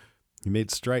whatever. He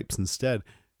made stripes instead.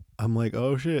 I'm like,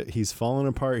 oh shit, he's falling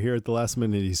apart here at the last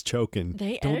minute. He's choking.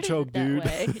 Don't choke, it that dude.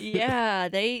 Way. Yeah,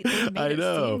 they made it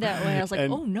seem that way. I was like,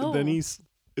 oh no. Then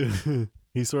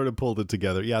he sort of pulled it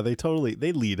together. Yeah, they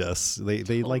lead us.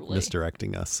 They like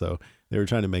misdirecting us. So they were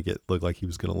trying to make it look like he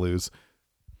was going to lose,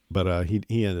 but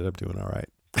he ended up doing all right.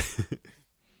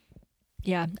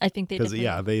 Yeah, I think they because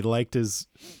they liked his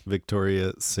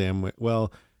Victoria sandwich.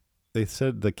 Well, they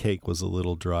said the cake was a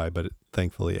little dry, but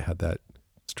thankfully it had that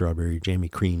strawberry jammy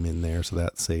cream in there, so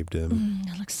that saved him.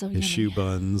 That looks so His yummy. shoe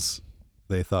buns,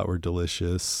 they thought were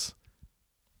delicious,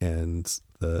 and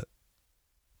the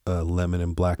lemon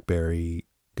and blackberry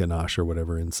ganache or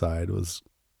whatever inside was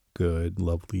good,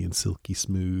 lovely and silky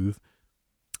smooth.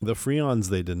 The Friands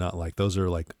they did not like. Those are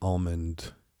like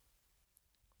almond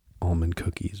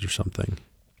cookies or something.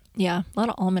 Yeah, a lot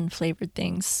of almond flavored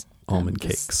things. almond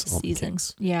this cakes. season. Almond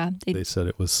cakes. Yeah, they said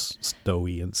it was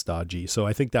stowy and stodgy. So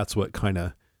I think that's what kind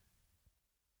of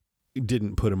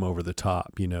didn't put him over the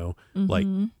top, like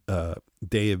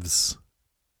Dave's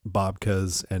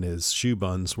babkas and his shoe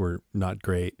buns were not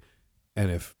great. And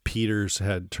if Peter's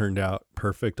had turned out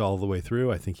perfect all the way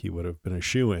through, I think he would have been a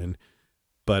shoe-in.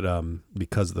 But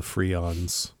because of the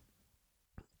Freons,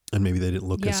 and maybe they didn't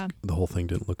look the whole thing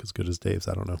didn't look as good as Dave's.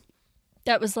 I don't know.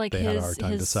 That was like they had a hard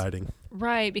time deciding.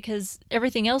 Right, because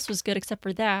everything else was good except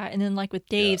for that. And then like with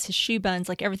Dave's, his shoe buns,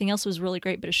 like everything else was really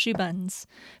great, but his shoe buns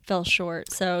fell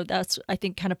short. So that's, I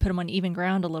think, kind of put him on even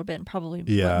ground a little bit and probably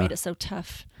what made it so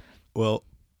tough. Well,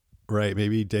 right,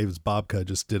 maybe Dave's babka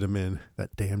just did him in.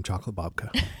 That damn chocolate babka.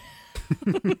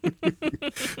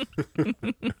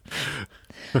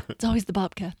 It's always the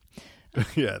babka.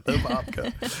 Yeah, the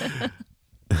babka.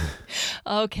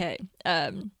 Okay.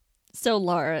 So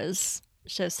Laura's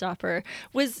showstopper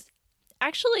was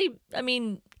actually, I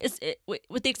mean,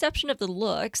 with the exception of the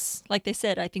looks, like they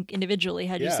said, I think individually,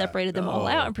 had you separated them all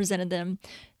out and presented them,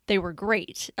 they were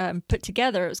great. Put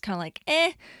together, it was kind of like,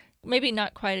 maybe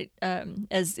not quite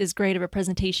as great of a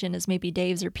presentation as maybe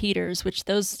Dave's or Peter's, which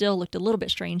those still looked a little bit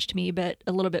strange to me, but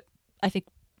a little bit, I think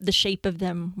the shape of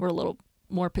them were a little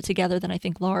more put together than I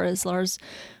think Laura's. Laura's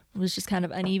was just kind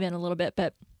of uneven a little bit,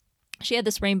 but she had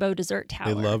this rainbow dessert tower.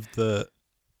 They loved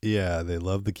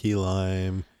the key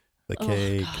lime, the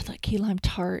cake. Oh, God, that key lime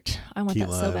tart. I want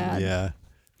that so bad. Yeah.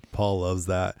 Paul loves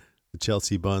that. The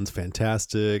Chelsea buns,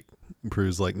 fantastic.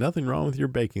 Prue's like, nothing wrong with your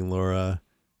baking, Laura.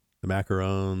 The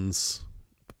macarons.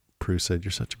 Prue said,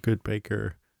 you're such a good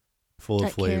baker. Full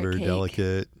of flavor,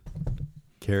 delicate.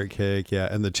 Carrot cake, yeah.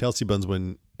 And the Chelsea buns,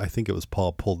 when I think it was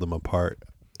Paul pulled them apart,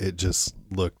 it just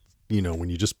looked, when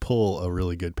you just pull a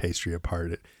really good pastry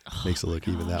apart, it makes it look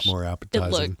even that more appetizing.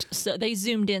 It looked so, they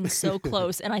zoomed in so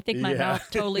close, and I think my mouth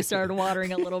totally started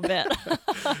watering a little bit.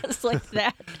 It's like,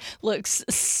 that looks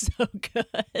so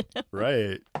good.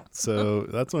 Right. So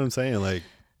that's what I'm saying. Like,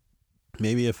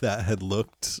 maybe if that had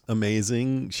looked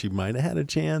amazing, she might have had a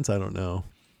chance. I don't know.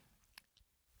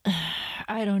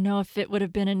 I don't know if it would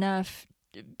have been enough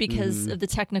because of the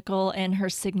technical, and her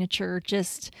signature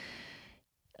just...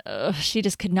 she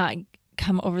just could not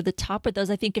come over the top with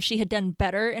those. I think if she had done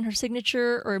better in her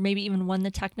signature, or maybe even won the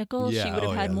technical, she would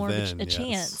have had more of a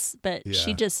chance. But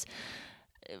she just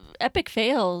epic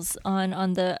fails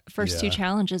on the first two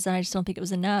challenges, and I just don't think it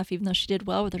was enough, even though she did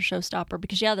well with her showstopper,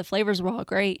 because the flavors were all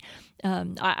great.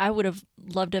 I would have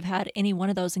loved to have had any one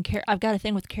of those. And I've got a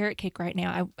thing with carrot cake right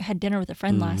now. I had dinner with a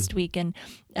friend last week, and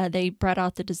they brought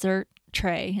out the dessert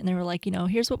tray, and they were like,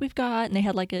 here's what we've got, and they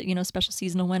had like a special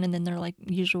seasonal one, and then they're like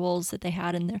usuals that they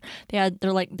had in there.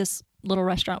 They're like, this little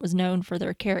restaurant was known for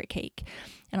their carrot cake,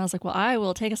 and I was like, well, I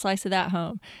will take a slice of that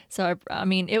home. So I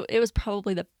mean, it was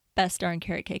probably the best darn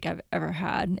carrot cake I've ever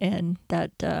had, and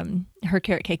that her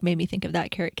carrot cake made me think of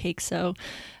that carrot cake. So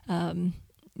I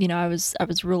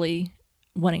was really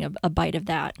wanting a bite of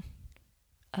that.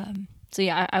 So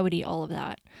yeah, I would eat all of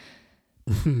that.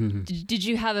 Did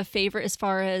you have a favorite as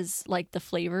far as like the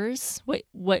flavors?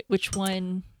 Which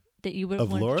one that you would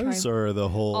have wanted Laura's to try? Or the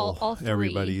whole all three.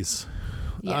 Everybody's?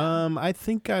 Yeah. I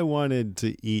think I wanted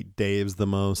to eat Dave's the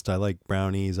most. I like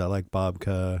brownies. I like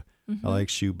babka. I like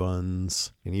shoe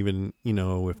buns. And even,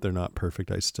 if they're not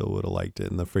perfect, I still would have liked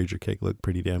it. And the Fraser cake looked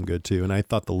pretty damn good too. And I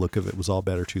thought the look of it was all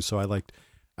better too. So I liked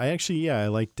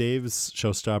Dave's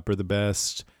showstopper the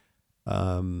best.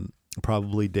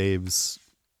 Probably Dave's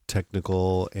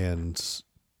technical and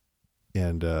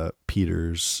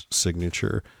Peter's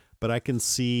signature. But I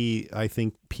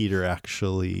think Peter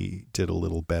actually did a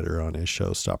little better on his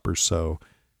showstopper. So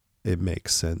it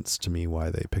makes sense to me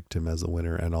why they picked him as a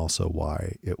winner, and also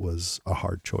why it was a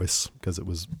hard choice, because it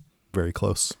was very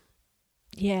close.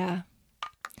 Yeah,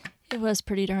 it was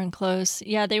pretty darn close.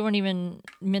 Yeah, they weren't even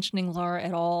mentioning Laura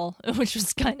at all, which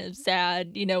was kind of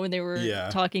sad, when they were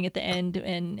talking at the end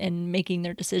and making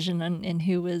their decision on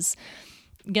who was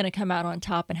going to come out on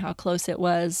top and how close it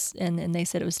was. And they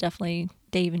said it was definitely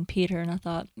Dave and Peter. And I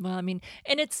thought, well, I mean,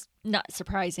 and it's not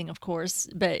surprising, of course,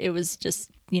 but it was just,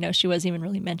 she wasn't even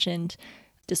really mentioned.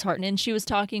 Disheartened. And she was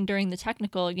talking during the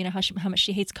technical, how much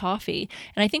she hates coffee.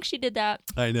 And I think she did that.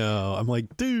 I know. I'm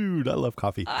like, dude, I love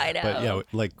coffee. I know. But yeah,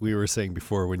 like we were saying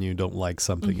before, when you don't like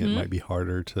something, it might be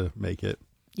harder to make it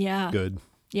good.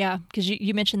 Yeah, because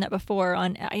you mentioned that before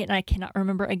and I cannot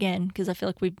remember again, because I feel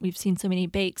like we've seen so many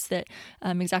bakes that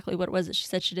exactly what it was that she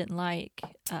said she didn't like.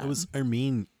 It was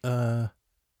Hermine. Was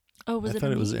I it?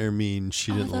 thought it was Hermine.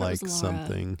 She didn't like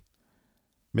something.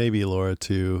 Maybe Laura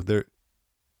too.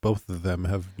 Both of them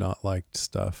have not liked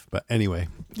stuff. But anyway.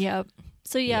 Yep.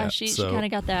 So yeah, she kind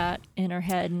of got that in her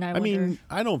head, and I mean,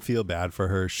 I don't feel bad for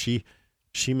her. She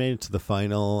made it to the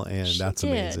final, and that's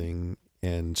amazing.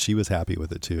 And she was happy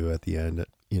with it too at the end.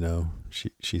 You know,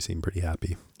 she seemed pretty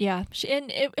happy. Yeah,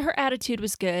 her attitude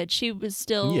was good. She was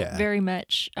still very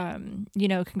much,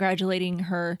 congratulating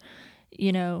her,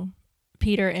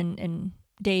 Peter and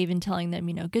Dave, and telling them,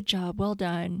 good job, well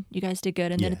done, you guys did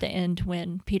good. And then at the end,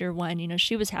 when Peter won,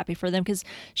 she was happy for them because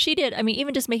she did. I mean,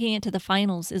 even just making it to the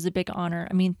finals is a big honor.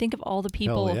 I mean, think of all the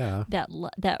people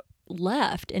that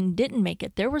left and didn't make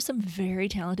it. There were some very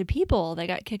talented people that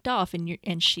got kicked off,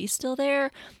 and she's still there.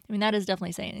 I mean, that is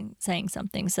definitely saying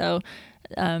something. So,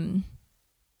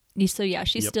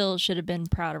 she still should have been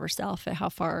proud of herself at how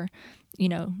far,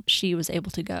 she was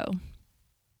able to go.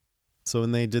 So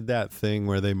when they did that thing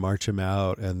where they march him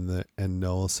out, and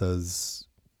Noel says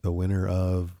the winner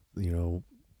of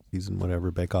season whatever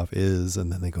Bake Off is,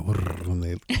 and then they go and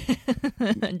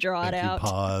they draw it out.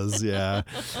 Pause, yeah,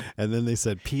 and then they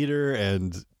said Peter,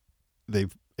 and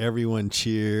everyone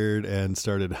cheered and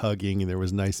started hugging, and there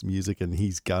was nice music, and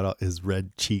he's got his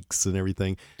red cheeks and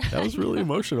everything. That was really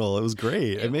emotional. It was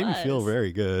great. It made me feel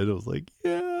very good. It was like,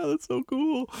 yeah, that's so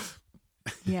cool.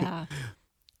 Yeah.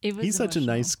 He's such a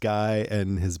nice guy,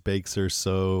 and his bakes are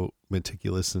so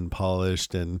meticulous and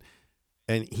polished, and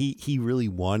he really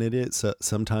wanted it. So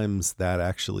sometimes that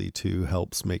actually too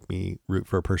helps make me root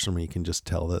for a person when you can just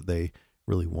tell that they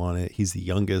really want it. He's the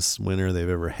youngest winner they've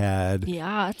ever had.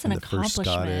 Yeah, it's an accomplishment.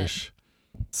 First Scottish.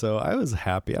 So I was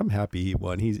happy. I'm happy he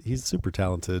won. He's super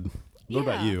talented. What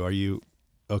about you? Are you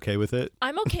okay with it?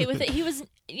 I'm okay with it. He was,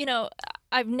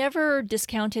 I've never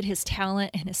discounted his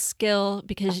talent and his skill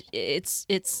because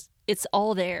it's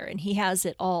all there and he has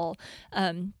it all.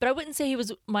 But I wouldn't say he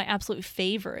was my absolute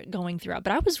favorite going throughout,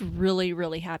 but I was really,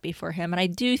 really happy for him. And I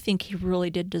do think he really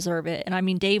did deserve it. And I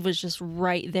mean, Dave was just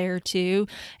right there too.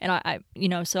 And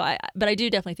but I do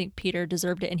definitely think Peter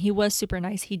deserved it. And he was super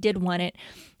nice. He did want it.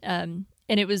 And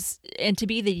to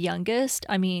be the youngest,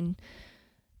 I mean,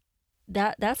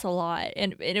 that's a lot.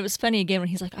 And it was funny again when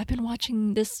he's like, I've been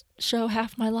watching this show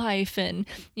half my life, and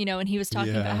and he was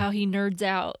talking about how he nerds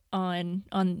out on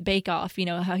Bake Off,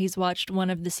 how he's watched one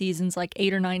of the seasons like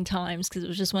 8 or 9 times because it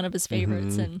was just one of his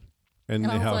favorites. And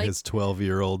how his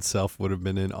 12-year-old self would have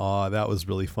been in awe. That was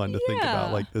really fun to think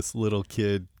about, like this little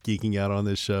kid geeking out on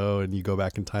this show, and you go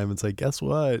back in time and say, guess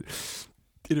what?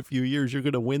 In a few years, you're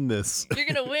going to win this. You're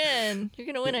going to win. You're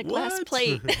going to win a glass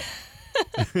plate.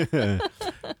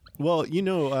 Well,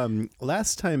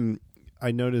 last time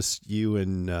I noticed you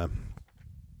and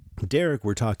Derek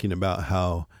were talking about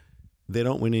how they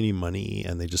don't win any money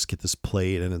and they just get this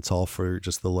plate and it's all for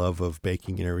just the love of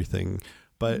baking and everything.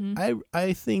 But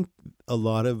I think a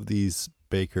lot of these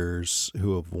bakers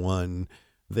who have won,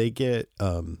 they get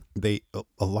a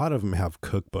lot of them have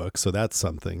cookbooks, so that's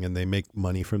something, and they make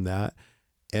money from that.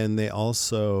 And they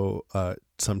also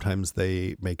sometimes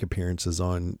they make appearances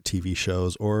on TV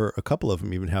shows, or a couple of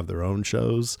them even have their own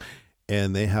shows,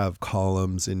 and they have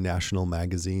columns in national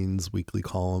magazines, weekly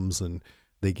columns, and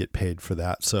they get paid for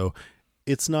that. So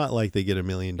it's not like they get $1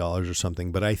 million or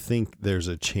something, but I think there's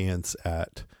a chance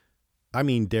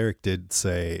Derek did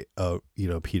say,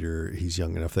 Peter, he's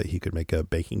young enough that he could make a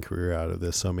baking career out of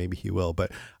this, so maybe he will.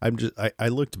 But I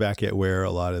looked back at where a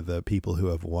lot of the people who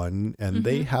have won, and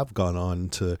they have gone on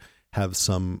to have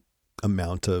some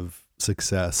amount of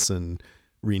success and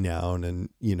renown and,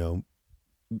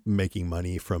 making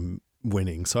money from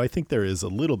winning. So I think there is a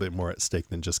little bit more at stake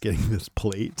than just getting this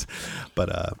plate.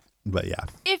 But yeah.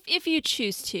 If you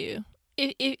choose to.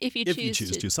 If you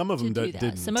choose to. Some of them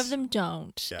didn't. Some of them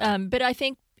don't. Yeah. But I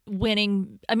think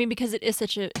winning, because it is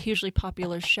such a hugely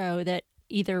popular show, that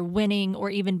either winning or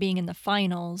even being in the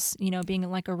finals, being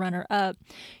like a runner-up,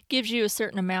 gives you a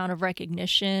certain amount of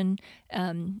recognition.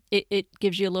 It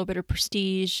gives you a little bit of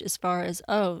prestige as far as,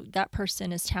 oh, that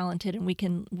person is talented and we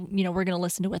can, we're going to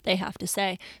listen to what they have to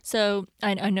say. So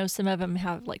I know some of them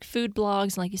have like food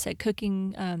blogs and, like you said,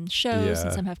 cooking shows,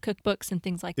 and some have cookbooks and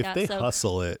things like that. If they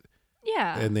hustle it,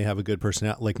 yeah. And they have a good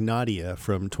personality. Like Nadia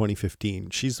from 2015.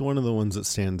 She's one of the ones that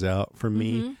stands out for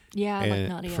me. Yeah, I like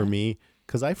Nadia. For me,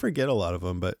 because I forget a lot of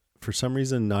them, but for some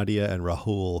reason, Nadia and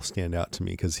Rahul stand out to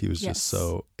me because he was just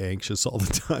so anxious all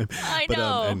the time. I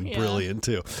know. And brilliant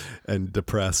too. And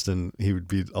depressed, and he would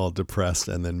be all depressed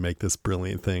and then make this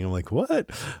brilliant thing. I'm like,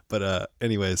 what? But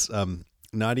anyways,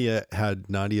 Nadia had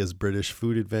Nadia's British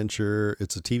Food Adventure.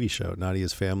 It's a TV show.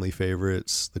 Nadia's Family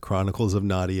Favorites, The Chronicles of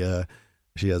Nadia.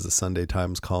 She has a Sunday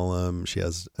Times column. She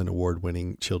has an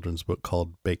award-winning children's book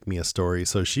called Bake Me a Story.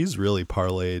 So she's really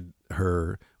parlayed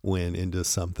her win into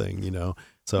something,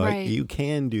 So you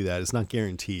can do that. It's not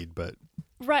guaranteed, but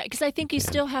Right, because I think you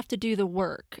still have to do the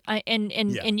work.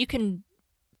 And you can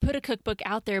put a cookbook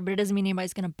out there, but it doesn't mean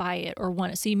anybody's going to buy it or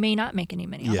want it. So you may not make any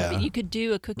money off of it. You could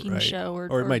do a cooking show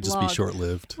or it might just blog. be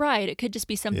short-lived. Right, it could just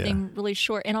be something really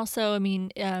short. And also, I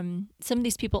mean, some of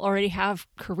these people already have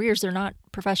careers. They're not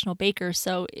professional bakers,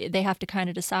 so they have to kind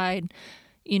of decide,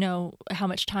 you know, how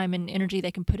much time and energy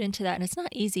they can put into that. And it's not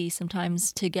easy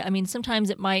sometimes to get. I mean,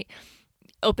 sometimes it might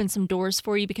open some doors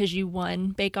for you because you won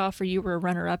Bake Off or you were a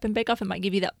runner-up in Bake Off. It might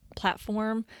give you that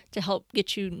platform to help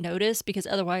get you noticed, because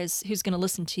otherwise who's going to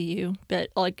listen to you? But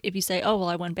like if you say, oh, well,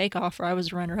 I won Bake Off or I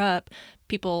was a runner-up,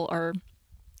 people are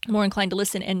more inclined to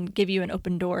listen and give you an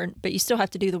open door, but you still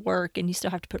have to do the work and you still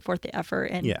have to put forth the effort,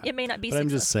 and it may not be successful. I'm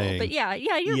just saying, but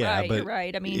you're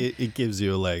right. I mean, it gives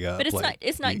you a leg up. But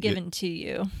it's not given to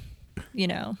you, you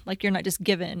know, like you're not just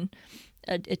given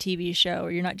a TV show,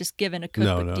 or you're not just given a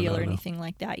cookbook deal or anything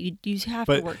like that. You have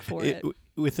to work for it.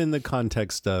 Within the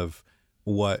context of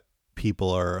what people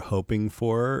are hoping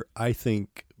for, I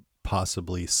think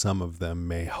possibly some of them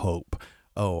may hope,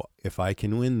 oh, if I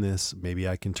can win this, maybe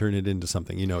I can turn it into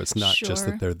something. You know, it's not just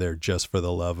that they're there just for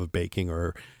the love of baking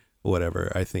or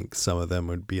whatever. I think some of them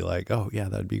would be like, oh yeah,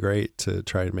 that'd be great to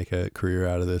try to make a career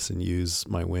out of this and use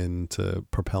my win to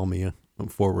propel me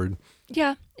forward.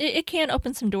 Yeah, it can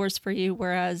open some doors for you,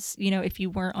 whereas, you know, if you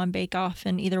weren't on Bake Off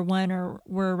and either won or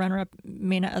were a runner-up,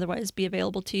 may not otherwise be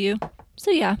available to you.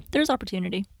 So yeah, there's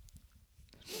opportunity.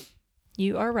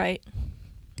 You are right.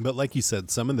 But like you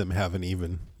said, some of them haven't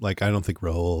even, like, I don't think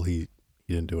Rahul, he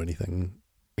didn't do anything.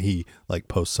 He like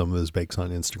posts some of his bakes on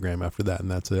Instagram after that, and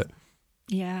that's it.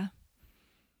 Yeah.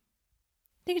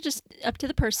 I think it's just up to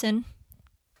the person,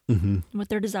 what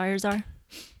their desires are.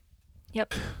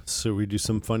 Yep. So we do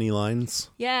some funny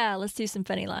lines? Yeah, let's do some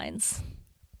funny lines.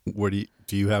 What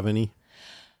do you have any?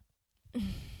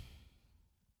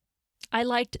 I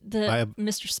liked the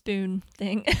Mr. Spoon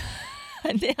thing.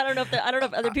 I don't know if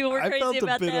other people were crazy about that. I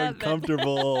felt a bit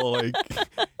uncomfortable. Like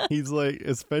he's like,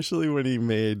 especially when he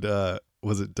made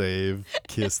was it Dave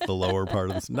kiss the lower part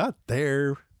of this? Not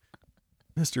there,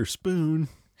 Mr. Spoon.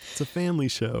 It's a family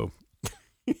show.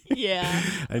 Yeah.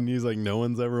 And he's like, no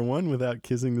one's ever won without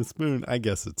kissing the spoon. I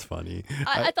guess it's funny.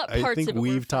 I thought parts I think of it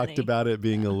we've were talked funny. about it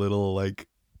being a little like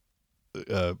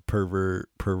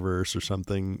perverse or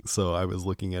something. So I was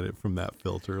looking at it from that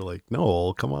filter, like,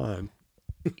 no, come on.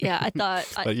 Yeah, I thought.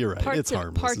 But you're right. It's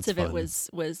harmless. Parts it's of fun. it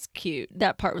was cute.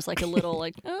 That part was like a little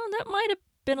like, oh, that might have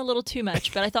been a little too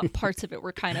much. But I thought parts of it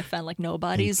were kind of fun. Like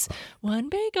nobody's won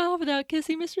Bake Off without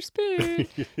kissing Mr. Spoon.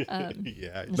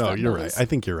 Yeah, no, you're right. I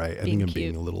think you're right. I think I'm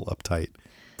being a little uptight.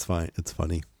 It's fine. It's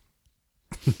funny.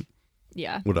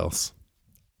 Yeah. What else?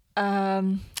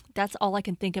 That's all I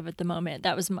can think of at the moment.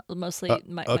 That was mostly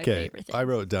my favorite thing. I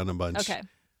wrote down a bunch. Okay.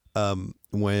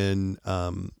 When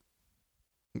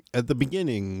at the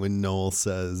beginning, when Noel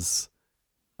says,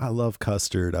 I love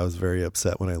custard, I was very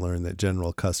upset when I learned that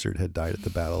General Custard had died at the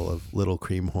Battle of Little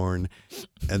Creamhorn.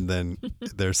 And then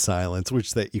there's silence,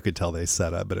 which you could tell they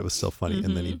set up, but it was still funny.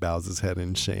 And then he bows his head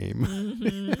in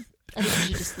shame. I think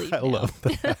you should just leave. I love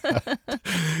that.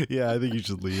 Yeah, I think you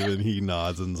should leave. And he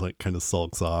nods and like kind of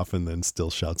sulks off and then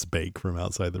still shouts bake from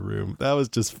outside the room. That was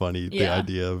just funny. The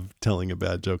idea of telling a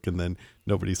bad joke and then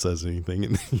nobody says anything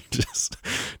and then you just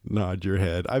nod your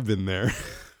head. I've been there.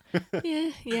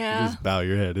 Yeah. You just bow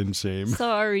your head in shame.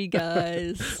 Sorry,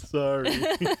 guys. Sorry.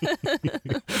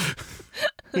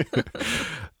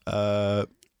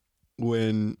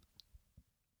 When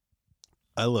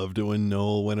I loved it when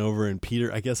Noel went over and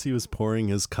Peter, I guess he was pouring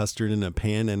his custard in a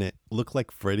pan and it looked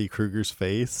like Freddy Krueger's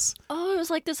face. Oh, it was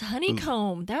like this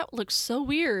honeycomb. That looks so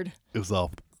weird. It was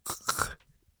all.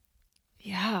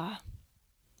 Yeah.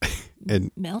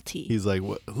 And melty. He's like,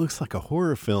 "What? It looks like a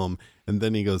horror film." And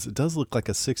then he goes, "It does look like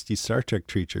a 60s Star Trek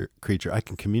creature. I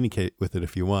can communicate with it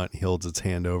if you want." He holds its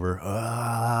hand over.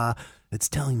 It's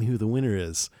telling me who the winner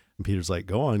is. And Peter's like,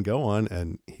 go on.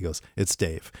 And he goes, "It's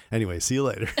Dave. Anyway, see you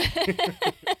later."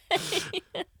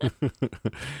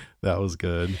 That was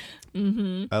good.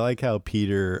 Mm-hmm. I like how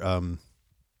Peter,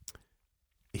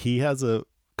 he has a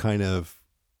kind of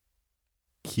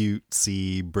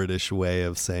cutesy British way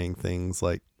of saying things.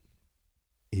 Like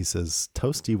he says,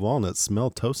 "Toasty walnuts smell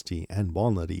toasty and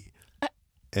walnutty."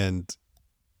 And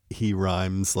he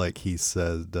rhymes like he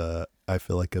said, "I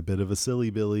feel like a bit of a silly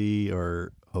Billy,"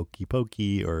 or "hokey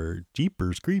pokey," or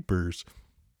 "jeepers creepers."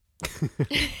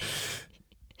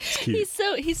 He's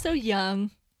so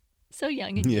young. So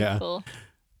young and beautiful.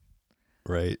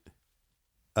 Right.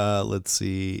 Let's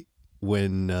see.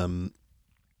 When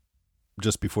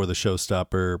just before the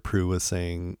showstopper, Prue was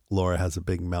saying Laura has a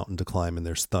big mountain to climb and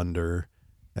there's thunder.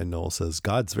 And Noel says,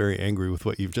 God's very angry with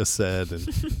what you've just said.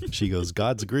 And she goes,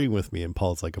 God's agreeing with me. And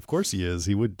Paul's like, of course he is.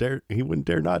 He wouldn't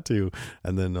dare not to.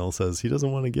 And then Noel says, he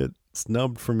doesn't want to get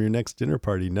snubbed from your next dinner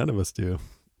party. None of us do.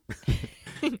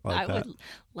 I would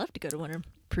love to go to one of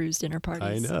Prue's dinner parties.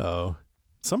 I know.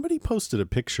 Somebody posted a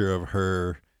picture of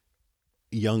her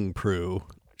young Prue.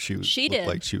 She looked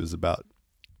like she was about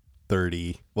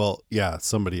 30. Well, yeah,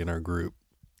 somebody in our group.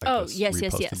 Yes.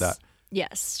 That.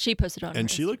 Yes, she posted on her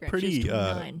and she looked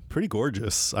Instagram. pretty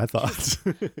gorgeous, I thought.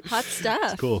 Hot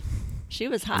stuff. Cool. She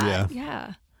was hot.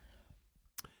 Yeah.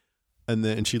 And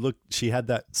then she had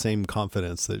that same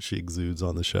confidence that she exudes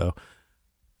on the show.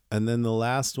 And then the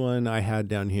last one I had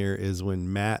down here is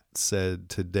when Matt said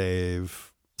to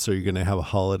Dave, so you're going to have a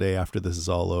holiday after this is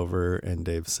all over? And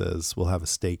Dave says, we'll have a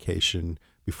staycation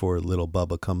before little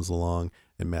Bubba comes along.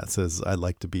 And Matt says, I'd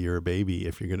like to be your baby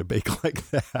if you're going to bake like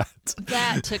that.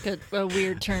 That took a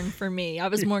weird turn for me. I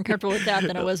was more uncomfortable with that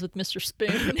than I was with Mr.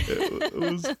 Spoon. It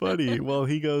was funny. Well,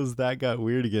 he goes, that got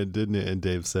weird again, didn't it? And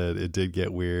Dave said, it did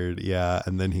get weird. Yeah.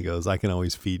 And then he goes, I can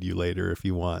always feed you later if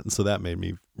you want. And so that made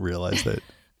me realize that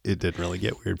it didn't really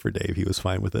get weird for Dave. He was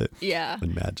fine with it. Yeah.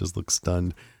 And Matt just looked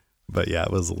stunned. But yeah,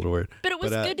 it was a little weird. But it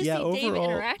was good to see Dave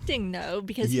interacting, though,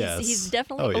 because he's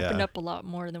definitely opened up a lot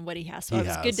more than what he has. So it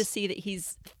was good to see that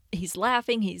he's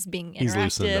laughing, he's being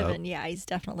interactive, and he's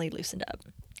definitely loosened up.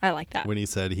 I like that. When he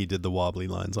said he did the wobbly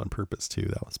lines on purpose too,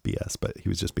 that was BS, but he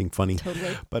was just being funny.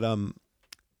 Totally. But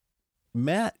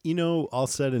Matt, all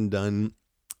said and done,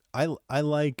 I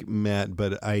like Matt,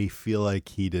 but I feel like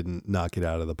he didn't knock it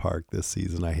out of the park this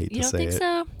season. I hate to say it. You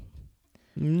don't think so?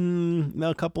 No,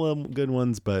 a couple of good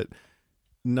ones, but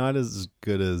not as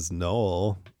good as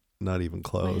Noel. Not even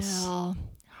close. Well,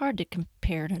 hard to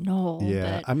compare to Noel.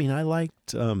 Yeah, but... I mean, I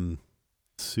liked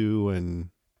Sue and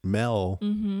Mel,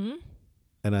 and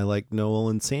I liked Noel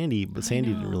and Sandy, but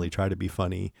Sandy didn't really try to be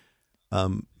funny.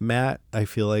 Matt, I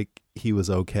feel like he was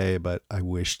okay, but I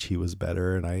wished he was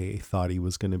better, and I thought he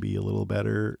was going to be a little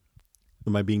better.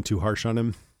 Am I being too harsh on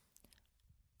him?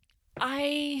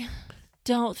 I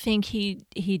don't think he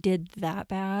did that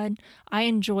bad. I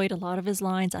enjoyed a lot of his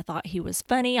lines. I thought he was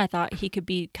funny. I thought he could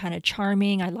be kind of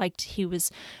charming. I liked he was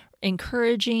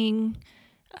encouraging.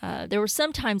 There were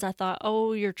some times I thought,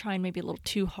 oh, you're trying maybe a little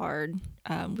too hard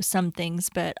with some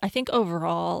things, but I think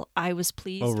overall I was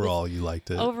pleased. Overall, you liked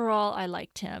it. Overall, I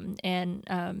liked him, and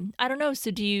I don't know.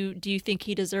 So, do you think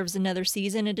he deserves another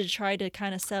season and to try to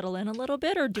kind of settle in a little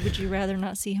bit, or would you rather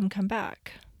not see him come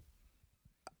back?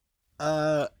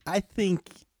 I think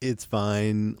it's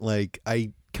fine. Like,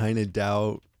 I kind of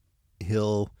doubt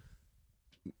he'll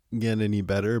get any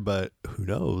better, but who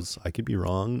knows? I could be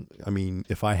wrong. I mean,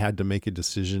 if I had to make a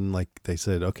decision, like they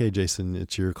said, okay, Jason,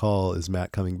 it's your call. Is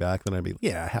Matt coming back? Then I'd be,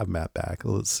 yeah, have Matt back.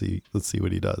 Let's see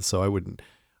what he does. So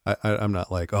I'm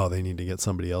not like, oh, they need to get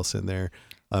somebody else in there.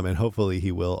 And hopefully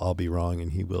he will. I'll be wrong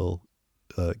and he will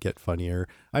get funnier.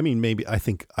 I mean, maybe I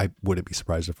think I wouldn't be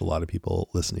surprised if a lot of people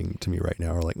listening to me right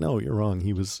now are like, no, you're wrong.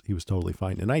 He was totally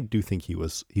fine. And I do think he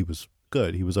was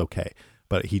good. He was okay,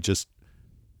 but he's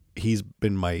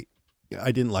been I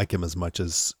didn't like him as much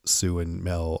as Sue and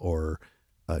Mel or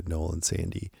Noel and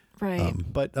Sandy. Right.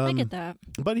 But I get that.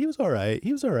 But he was all right.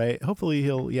 Hopefully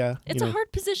he'll, It's a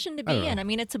hard position to be in. I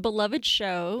mean, it's a beloved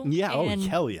show. Yeah. And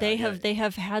hell yeah. They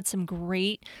have had some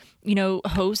great,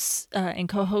 hosts and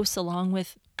co-hosts along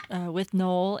with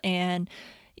Noel, and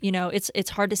it's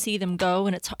hard to see them go,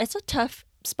 and it's a tough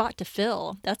spot to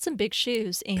fill. That's some big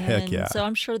shoes, and heck yeah. So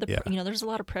I'm sure there's a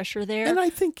lot of pressure there. And I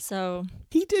think so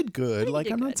he did good.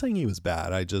 I'm not saying he was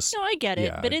bad. I get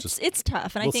it, but it's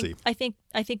tough, and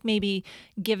I think maybe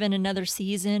given another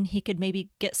season, he could maybe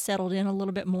get settled in a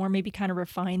little bit more, maybe kind of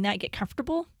refine that, get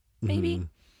comfortable, maybe. Mm-hmm.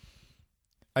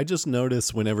 I just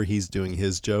notice whenever he's doing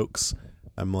his jokes,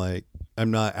 I'm like, I'm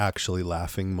not actually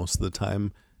laughing most of the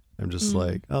time. I'm just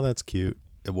like, oh, that's cute.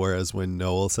 Whereas when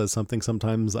Noel says something,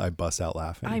 sometimes I bust out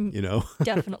laughing. I'm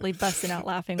definitely busting out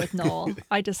laughing with Noel.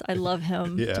 I love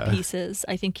him to pieces.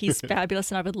 I think he's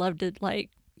fabulous, and I would love to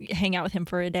hang out with him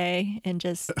for a day and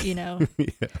just He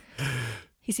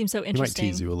seems so interesting. He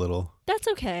might tease you a little. That's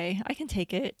okay. I can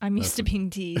take it. I'm used to being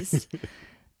teased.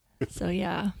 So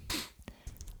yeah.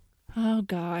 Oh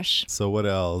gosh. So what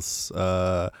else?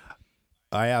 I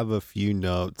have a few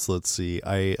notes. Let's see.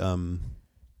 I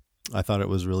thought it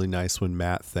was really nice when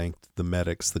Matt thanked the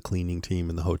medics, the cleaning team,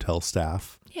 and the hotel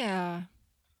staff. Yeah.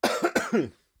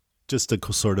 Just to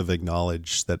sort of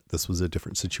acknowledge that this was a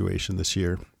different situation this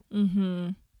year.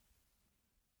 Mm-hmm.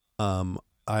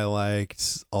 I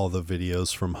liked all the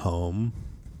videos from home.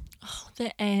 Oh,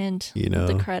 the end.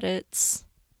 The credits.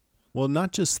 Well,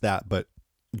 not just that, but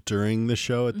during the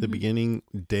show at the beginning,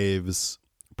 Dave's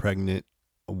pregnant,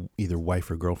 either wife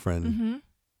or girlfriend,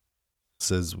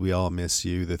 says, "We all miss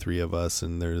you, the three of us,"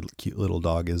 and their cute little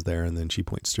dog is there. And then she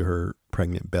points to her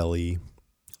pregnant belly,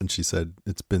 and she said,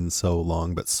 "It's been so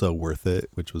long, but so worth it,"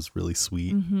 which was really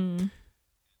sweet.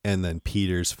 And then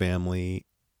Peter's family,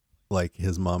 like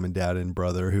his mom and dad and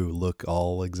brother, who look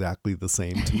all exactly the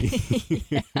same to me.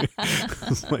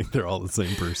 It's like they're all the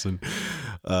same person.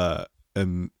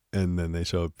 And then they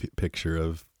show a picture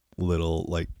of little,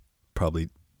 like probably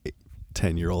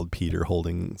 10-year-old Peter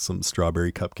holding some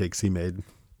strawberry cupcakes he made,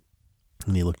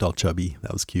 and he looked all chubby.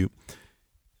 That was cute.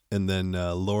 And then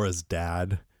Laura's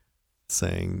dad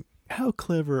saying, "How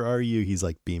clever are you?" He's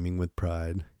like beaming with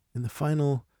pride. In the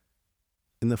final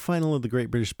of the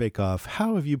Great British Bake Off,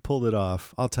 how have you pulled it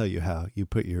off? I'll tell you how. You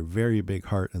put your very big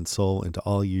heart and soul into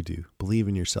all you do. Believe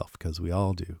in yourself, because we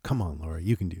all do. Come on, Laura,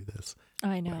 you can do this.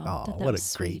 I know. Like, oh, what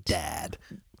a great dad.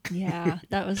 Yeah,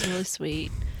 that was really sweet.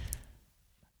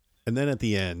 And then at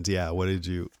the end,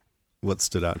 what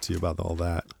stood out to you about all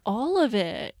that? All of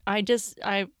it. I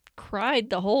cried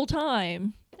the whole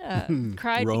time.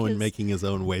 Cried Rowan because, making his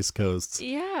own waistcoats.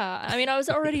 Yeah. I mean, I was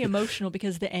already emotional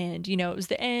because the end, it was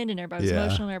the end and everybody was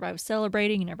emotional and everybody was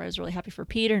celebrating and everybody was really happy for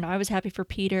Peter and I was happy for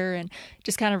Peter and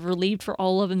just kind of relieved for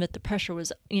all of them that the pressure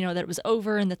was, that it was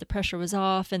over and that the pressure was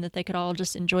off and that they could all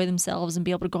just enjoy themselves and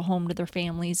be able to go home to their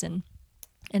families.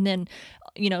 And then,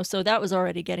 so that was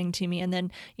already getting to me. And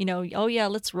then, oh yeah,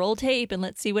 let's roll tape and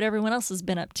let's see what everyone else has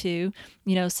been up to,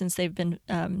 since they've been,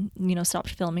 stopped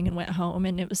filming and went home.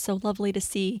 And it was so lovely to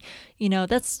see,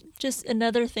 that's just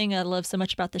another thing I love so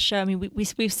much about the show. I mean,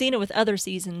 we've seen it with other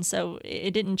seasons, so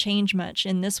it didn't change much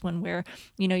in this one where,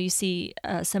 you see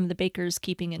some of the bakers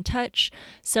keeping in touch.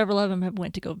 Several of them have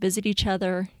went to go visit each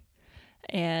other.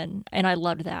 And I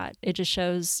loved that. It just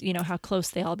shows, how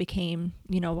close they all became,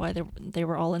 why they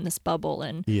were all in this bubble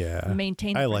and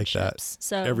maintained I friendships. like that.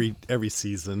 So every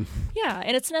season. Yeah,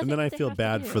 and it's nothing. And then I feel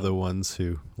bad for the ones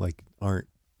who like aren't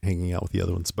hanging out with the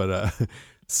other ones. But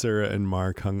Sarah and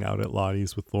Mark hung out at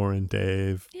Lottie's with Laura and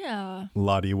Dave. Yeah.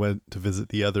 Lottie went to visit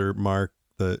the other Mark,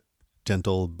 the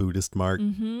gentle Buddhist Mark,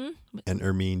 and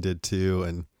Ermine did too.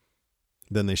 And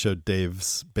then they showed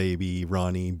Dave's baby,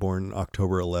 Ronnie, born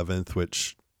October 11th,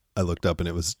 which I looked up and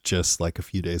it was just like a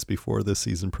few days before this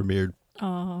season premiered.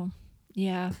 Oh,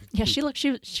 yeah. Yeah,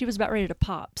 she was about ready to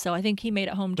pop. So I think he made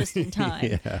it home just in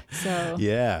time. Yeah. So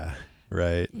yeah,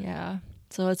 right. Yeah.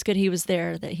 So it's good he was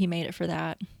there, that he made it for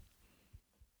that.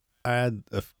 I had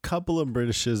a couple of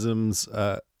Britishisms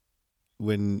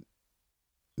when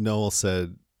Matt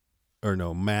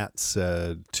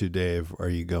said to Dave, "Are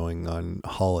you going on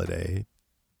holiday?"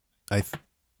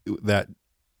 That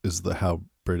is how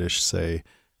British say,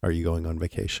 "Are you going on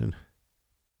vacation?"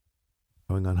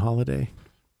 Going on holiday.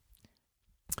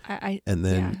 I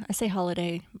say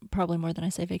holiday probably more than I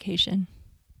say vacation.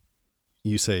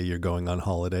 You say you're going on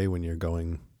holiday when you're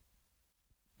going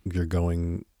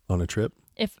on a trip?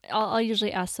 If I'll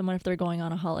usually ask someone if they're going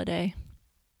on a holiday.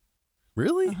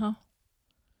 Really? Uh-huh.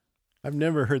 I've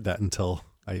never heard that until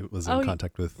I was in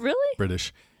contact with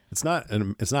British. It's not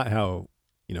how,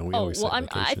 we always say vacation.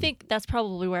 I think that's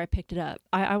probably where I picked it up.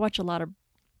 I watch a lot of,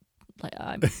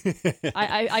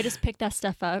 I just pick that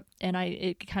stuff up and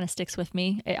it kind of sticks with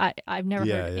me. I've never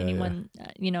heard anyone,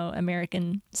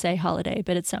 American say holiday,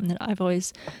 but it's something that I've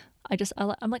always, I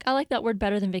like that word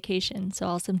better than vacation. So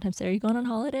I'll sometimes say, "Are you going on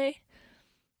holiday?"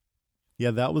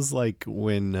 Yeah, that was like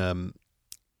when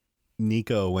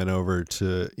Nico went over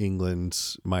to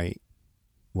England, my,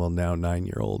 now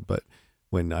 9-year-old, but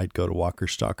when I'd go to Walker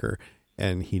Stalker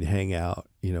and he'd hang out,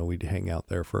 we'd hang out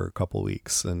there for a couple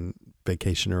weeks and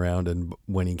vacation around. And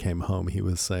when he came home, he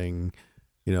was saying,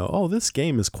 "Oh, this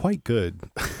game is quite good."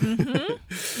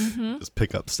 Just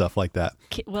pick up stuff like that.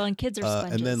 And kids are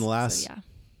sponges. And then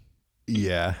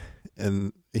yeah.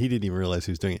 And he didn't even realize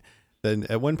he was doing it. Then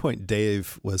at one point,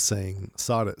 Dave was saying,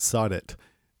 sod it.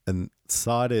 And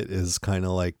sod it is kind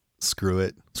of like, screw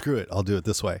it, I'll do it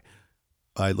this way.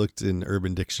 I looked in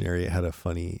Urban Dictionary. It had a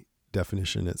funny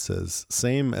definition. It says,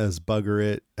 same as bugger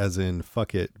it, as in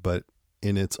fuck it, but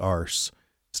in its arse.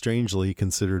 Strangely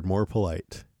considered more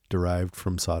polite. Derived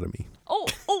from sodomy. Oh.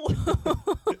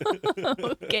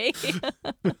 Okay.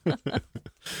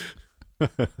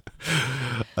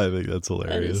 I think that's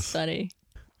hilarious. That is funny.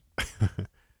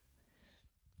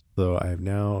 So I have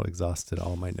now exhausted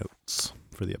all my notes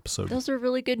for the episode. Those are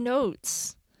really good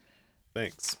notes.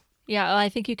 Thanks. Yeah, well, I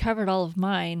think you covered all of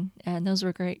mine, and those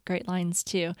were great lines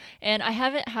too. And I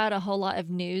haven't had a whole lot of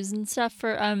news and stuff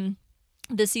for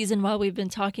this season while we've been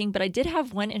talking, but I did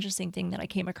have one interesting thing that I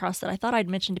came across that I thought I'd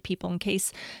mention to people in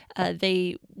case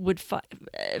they would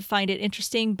find it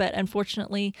interesting. But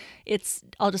unfortunately,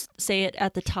 I'll just say it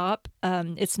at the top.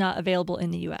 It's not available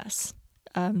in the U.S.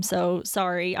 So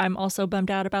sorry, I'm also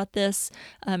bummed out about this.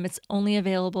 It's only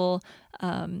available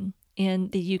in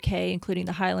the UK, including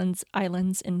the Highlands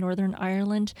Islands in Northern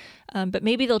Ireland. But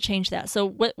maybe they'll change that. So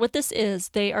what this is,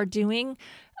 they are doing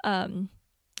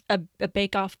a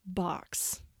bake-off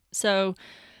box. So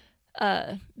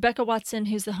Becca Watson,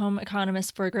 who's the home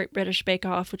economist for Great British Bake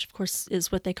Off, which of course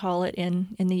is what they call it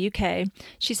in the UK,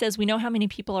 she says, we know how many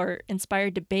people are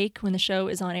inspired to bake when the show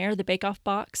is on air. The Bake Off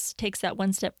box takes that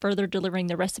one step further, delivering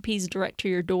the recipes direct to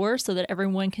your door so that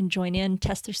everyone can join in,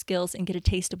 test their skills, and get a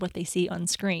taste of what they see on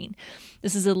screen.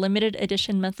 This is a limited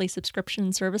edition monthly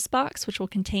subscription service box, which will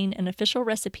contain an official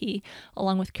recipe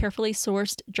along with carefully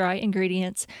sourced dry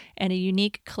ingredients and a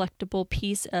unique collectible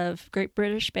piece of Great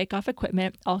British Bake Off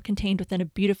equipment, all contained within a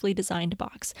beautifully designed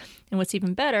box. And what's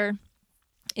even better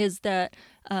is that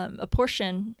a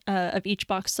portion of each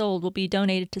box sold will be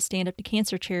donated to Stand Up to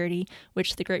Cancer charity,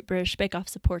 which the Great British Bake Off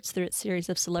supports through its series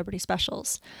of celebrity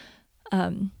specials.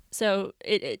 So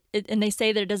and they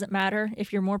say that it doesn't matter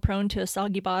if you're more prone to a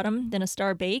soggy bottom than a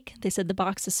star bake. They said the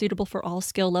box is suitable for all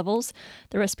skill levels.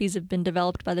 The recipes have been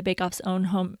developed by the Bake Off's own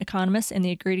home economists, and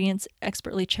the ingredients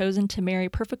expertly chosen to marry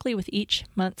perfectly with each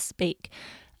month's bake.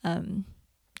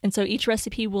 And so each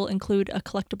recipe will include a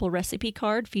collectible recipe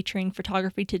card featuring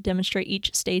photography to demonstrate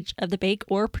each stage of the bake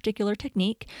or particular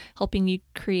technique, helping you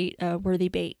create a worthy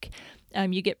bake.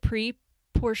 You get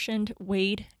pre-portioned,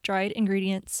 weighed, dried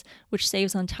ingredients, which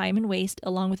saves on time and waste,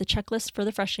 along with a checklist for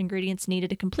the fresh ingredients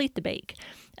needed to complete the bake.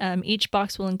 Each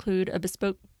box will include a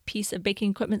bespoke piece of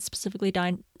baking equipment specifically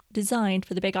designed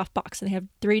for the Bake Off box, and they have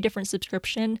 3 different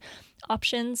subscription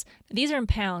options. These are in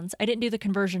pounds. I didn't do the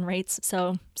conversion rates,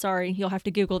 so sorry, you'll have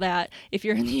to Google that if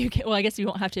you're in the UK. Well, I guess you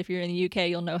won't have to if you're in the UK.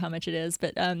 You'll know how much it is,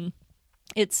 but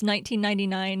it's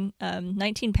 $19.99,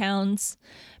 19 pounds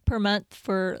per month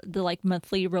for the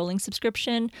monthly rolling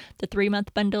subscription. The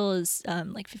 3-month bundle is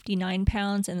 59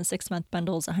 pounds, and the 6-month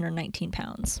bundle is 119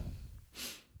 pounds.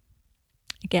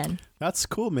 Again, that's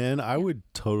cool, man. I would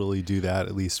totally do that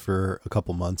at least for a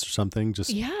couple months or something, just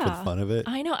for the fun of it.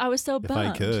 I know. I was so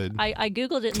bummed. If I could. I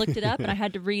Googled it and looked it up, and I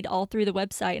had to read all through the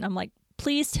website, and I'm like,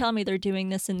 please tell me they're doing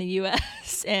this in the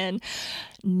US. And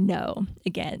no,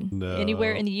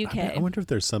 anywhere in the UK. I wonder if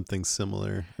there's something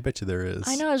similar. I bet you there is.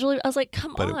 I know. I was like,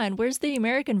 come on, where's the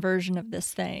American version of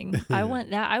this thing? I want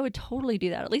that. I would totally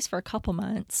do that, at least for a couple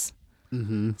months.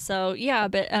 Mm-hmm. So yeah,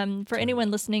 but for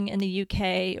anyone listening in the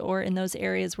UK or in those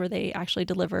areas where they actually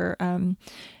deliver,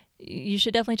 you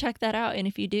should definitely check that out. And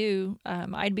if you do,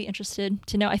 I'd be interested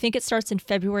to know. I think it starts in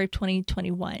February of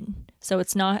 2021. So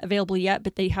it's not available yet,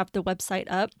 but they have the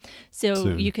website up. So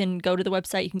soon. You can go to the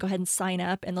website, you can go ahead and sign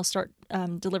up, and they'll start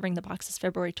delivering the boxes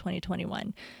February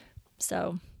 2021.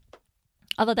 So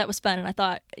I thought that was fun. And I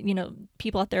thought,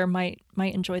 people out there might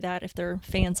enjoy that if they're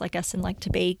fans like us and like to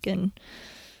bake. And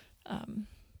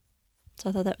so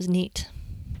I thought that was neat.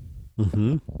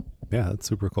 Mm-hmm. Yeah, that's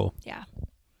super cool. Yeah.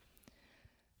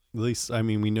 At least, I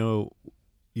mean, we know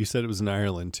you said it was in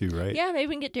Ireland too, right? Yeah, maybe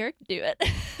we can get Derek to do it.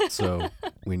 So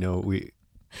we know we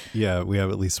have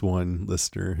at least one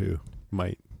listener who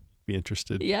might be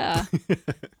interested. Yeah.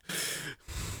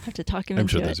 Have to talk him into it. I'm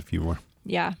sure there's a few more.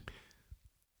 Yeah.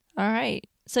 All right.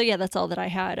 So yeah, that's all that I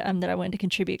had that I wanted to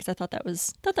contribute because I thought that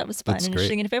was fun That's and interesting.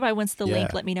 great. And if everybody wants the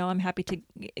link, let me know. I'm happy to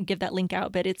give that link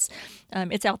out. But it's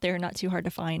out there, not too hard to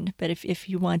find. But if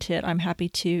you want it, I'm happy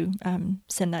to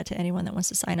send that to anyone that wants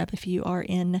to sign up if you are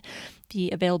in the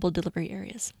available delivery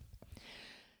areas.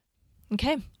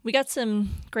 Okay, we got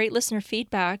some great listener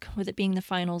feedback with it being the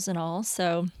finals and all.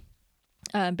 So.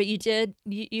 But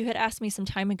you had asked me some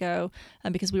time ago,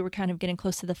 because we were kind of getting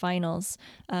close to the finals,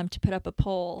 to put up a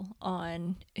poll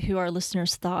on who our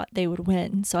listeners thought they would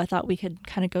win. So I thought we could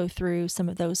kind of go through some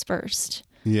of those first.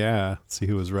 Yeah, see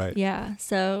who was right. Yeah,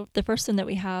 so the first one that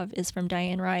we have is from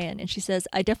Diane Ryan, and she says,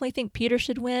 I definitely think Peter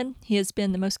should win. He has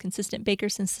been the most consistent baker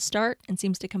since the start and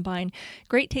seems to combine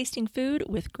great tasting food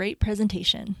with great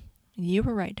presentation. You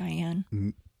were right, Diane.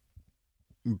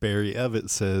 Barry Evett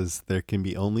says there can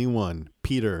be only one,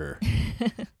 Peter.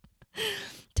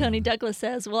 Tony Douglas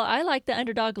says, well, I like the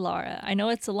underdog Laura. I know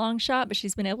it's a long shot, but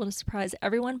she's been able to surprise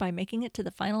everyone by making it to the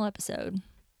final episode.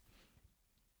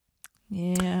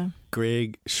 Yeah.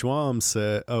 Greg Schwam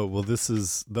said, oh, well,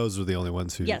 those were the only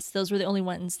ones who... Yes, those were the only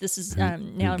ones. This is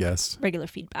now guessed. Regular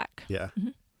feedback. Yeah. Mm-hmm.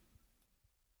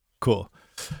 Cool.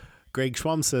 Greg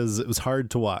Schwam says it was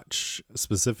hard to watch,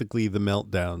 specifically the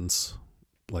meltdowns.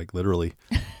 like literally.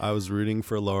 I was rooting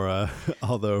for Laura,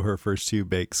 although her first 2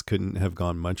 bakes couldn't have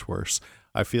gone much worse.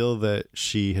 I feel that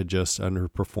she had just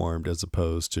underperformed as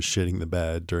opposed to shitting the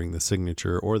bed during the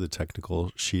signature or the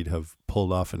technical. She'd have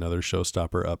pulled off another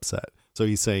showstopper upset. So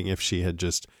he's saying if she had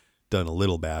just done a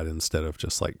little bad instead of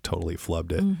just like totally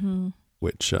flubbed it,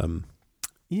 which,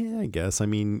 yeah, I guess. I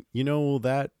mean, you know,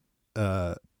 that,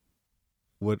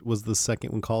 what was the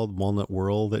second one called? Walnut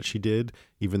Whirl that she did,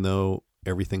 even though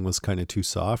everything was kind of too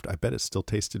soft. I bet it still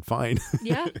tasted fine.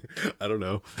 Yeah. I don't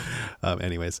know.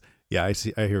 Anyways. Yeah, I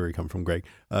hear where you come from, Greg.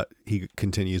 He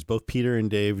continues, both Peter and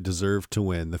Dave deserve to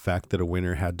win. The fact that a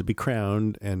winner had to be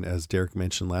crowned, and as Derek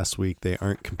mentioned last week, they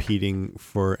aren't competing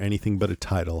for anything but a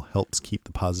title, helps keep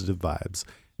the positive vibes.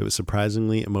 It was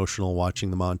surprisingly emotional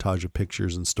watching the montage of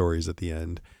pictures and stories at the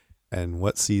end. And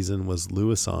what season was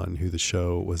Lewis on, who the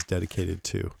show was dedicated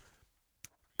to?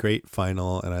 Great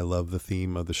final, and I love the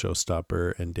theme of the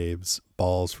showstopper and Dave's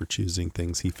balls for choosing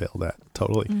things he failed at.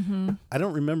 Totally. I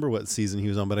don't remember what season he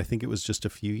was on, but I think it was just a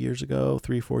few years ago,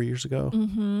 3-4 years ago.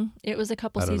 It was a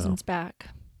couple seasons back.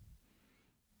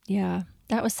 Yeah,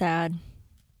 that was sad.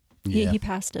 Yeah. He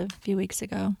passed a few weeks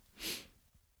ago.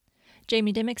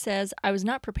 Jamie Dimmick says, I was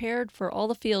not prepared for all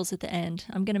the feels at the end.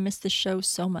 I'm going to miss this show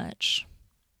so much.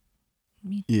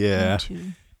 Me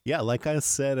too. Yeah, like I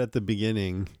said at the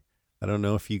beginning, I don't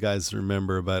know if you guys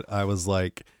remember, but I was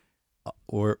like,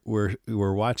 we're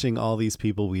watching all these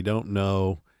people we don't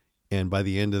know, and by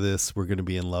the end of this, we're going to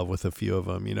be in love with a few of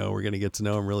them. You know, we're going to get to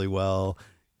know them really well,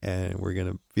 and we're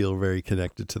going to feel very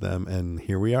connected to them. And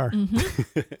here we are.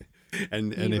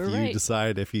 and if you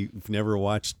decide, if you've never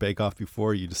watched Bake Off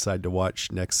before, you decide to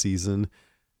watch next season,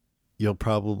 you'll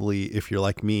probably, if you're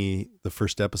like me, the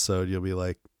first episode, you'll be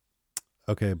like,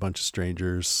 okay, a bunch of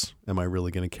strangers. Am I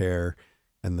really going to care?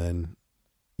 And then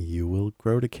you will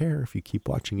grow to care if you keep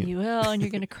watching it. You will, and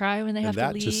you're going to cry when they have to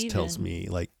leave. That just tells me,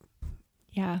 like...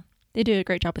 Yeah, they do a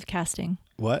great job with casting.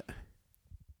 What?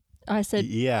 I said...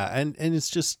 Yeah, and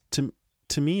it's just, to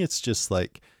me, it's just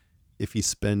like, if you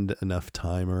spend enough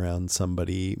time around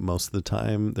somebody, most of the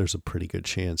time, there's a pretty good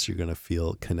chance you're going to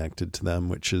feel connected to them,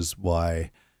 which is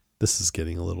why this is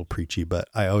getting a little preachy. But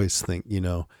I always think, you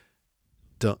know,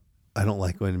 I don't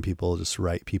like when people just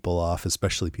write people off,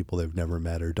 especially people they've never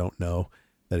met or don't know,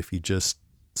 that if you just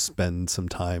spend some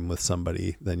time with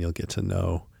somebody, then you'll get to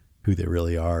know who they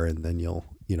really are, and then you'll,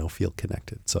 you know, feel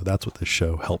connected. So that's what this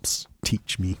show helps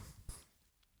teach me.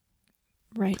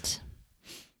 Right.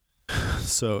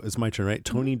 So it's my turn, right?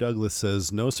 Tony Douglas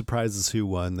says, no surprises who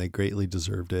won. They greatly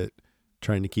deserved it.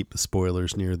 Trying to keep the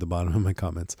spoilers near the bottom of my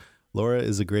comments. Laura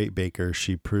is a great baker.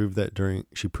 She proved that during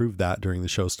the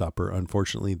showstopper.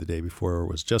 Unfortunately, the day before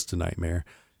was just a nightmare.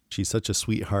 She's such a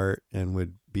sweetheart and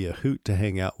would be a hoot to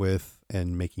hang out with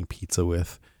and making pizza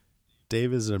with.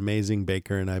 Dave is an amazing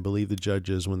baker, and I believe the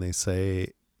judges when they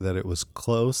say that it was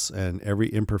close and every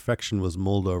imperfection was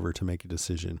mulled over to make a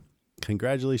decision.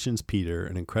 Congratulations, Peter,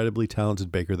 an incredibly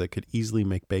talented baker that could easily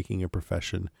make baking a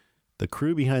profession. The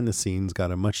crew behind the scenes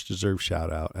got a much-deserved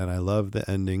shout-out, and I love the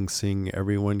ending, seeing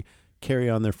everyone carry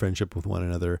on their friendship with one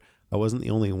another. I wasn't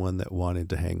the only one that wanted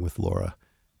to hang with Laura.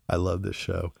 I love this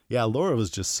show. Yeah, Laura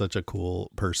was just such a cool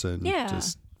person. Yeah.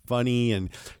 Just funny, and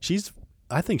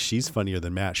I think she's funnier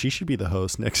than Matt. She should be the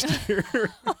host next year.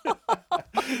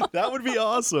 That would be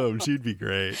awesome. She'd be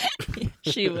great.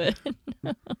 She would.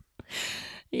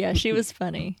 Yeah, she was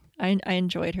funny. I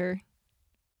enjoyed her.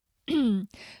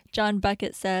 John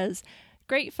Bucket says,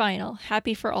 great final.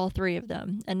 Happy for all 3 of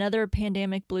them. Another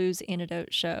Pandemic Blues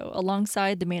antidote show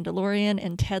alongside The Mandalorian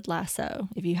and Ted Lasso.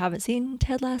 If you haven't seen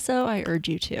Ted Lasso, I urge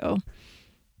you to.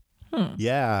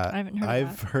 Yeah,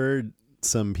 I've heard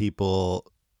some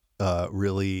people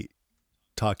really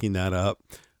talking that up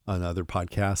on other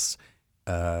podcasts.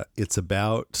 It's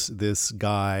about this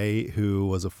guy who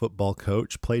was a football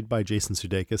coach played by Jason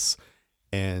Sudeikis.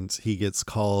 And he gets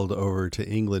called over to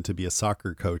England to be a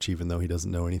soccer coach, even though he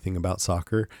doesn't know anything about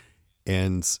soccer.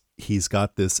 And he's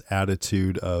got this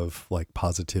attitude of like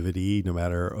positivity, no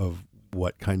matter of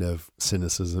what kind of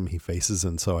cynicism he faces.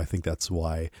 And so I think that's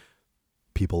why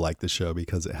people like the show,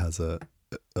 because it has a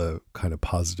kind of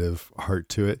positive heart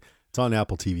to it. It's on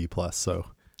Apple TV Plus, so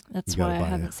that's why I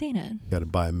haven't seen it. You got to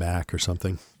buy a Mac or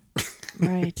something.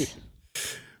 Right.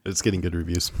 It's getting good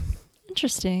reviews.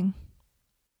 Interesting.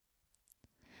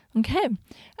 Okay.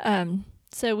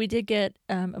 So we did get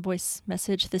a voice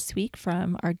message this week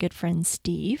from our good friend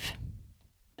Steve.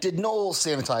 Did Noel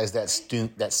sanitize that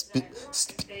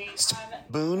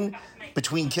spoon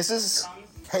between kisses?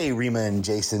 Hey, Rima and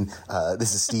Jason.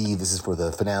 This is Steve. This is for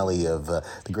the finale of the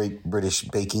Great British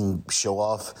Baking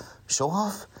Show-Off.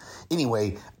 Show-Off?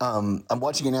 Anyway, I'm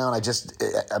watching it now, and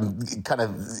I'm kind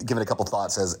of giving a couple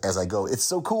thoughts as I go. It's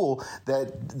so cool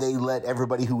that they let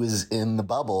everybody who was in the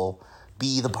bubble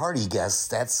be the party guests.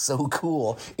 That's so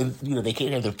cool. And, they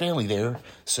can't have their family there,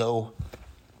 so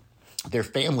their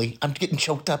family, I'm getting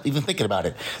choked up even thinking about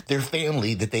it. Their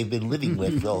family that they've been living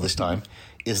with all this time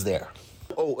is there.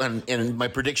 Oh, and my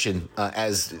prediction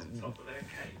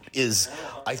is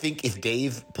I think if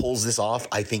Dave pulls this off,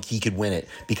 I think he could win it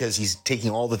because he's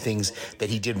taking all the things that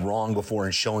he did wrong before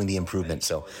and showing the improvement.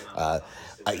 So,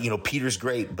 Peter's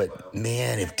great, but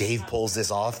man, if Dave pulls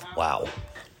this off, wow.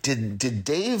 Did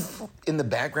Dave in the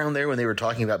background there when they were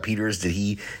talking about Peter's, did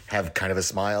he have kind of a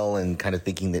smile and kind of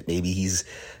thinking that maybe he's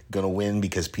going to win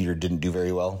because Peter didn't do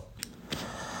very well?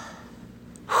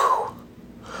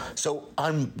 So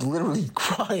I'm literally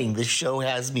crying. This show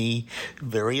has me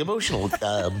very emotional.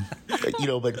 I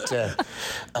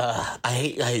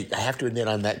have to admit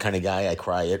I'm that kind of guy. I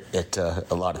cry at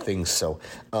a lot of things. So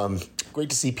great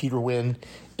to see Peter win.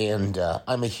 And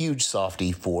I'm a huge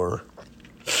softie for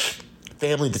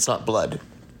family that's not blood.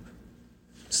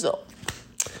 So,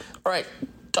 all right.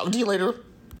 Talk to you later.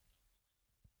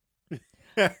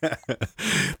 That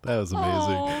was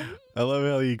amazing. Aww. I love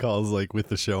how he calls with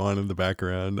the show on in the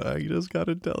background. I just got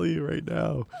to tell you right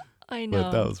now. I know.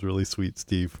 But that was really sweet,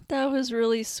 Steve. That was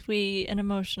really sweet and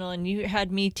emotional, and you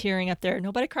had me tearing up there.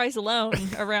 Nobody cries alone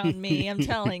around me. I'm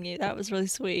telling you, that was really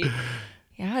sweet.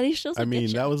 Yeah, these shows.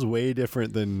 That was way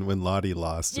different than when Lottie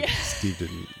lost. Yeah. Steve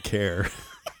didn't care.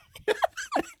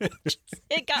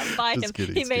 It got by him.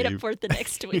 Kidding, he made Steve. up for it the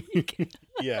next week.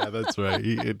 Yeah, that's right.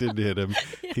 It didn't hit him.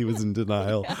 He was in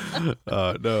denial.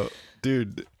 Yeah. No,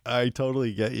 dude, I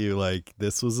totally get you.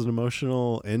 This was an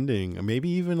emotional ending, maybe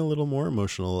even a little more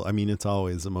emotional. I mean, it's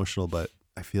always emotional, but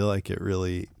I feel like it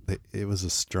was a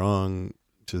strong,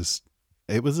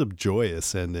 it was a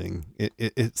joyous ending.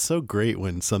 It's so great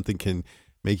when something can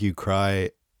make you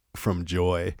cry from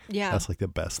joy. Yeah, that's the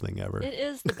best thing ever. It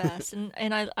is the best,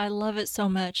 and I love it so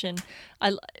much. And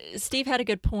Steve had a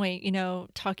good point,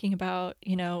 talking about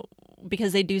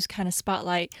because they do kind of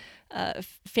spotlight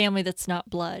family that's not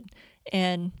blood,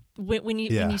 and when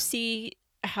you see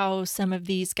how some of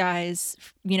these guys,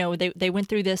 they went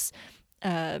through this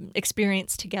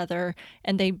experience together,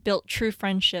 and they built true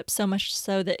friendships, so much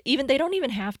so that they don't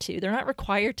even have to. They're not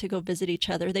required to go visit each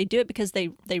other. They do it because they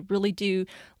really do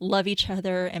love each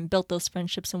other and built those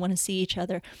friendships and want to see each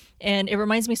other. And it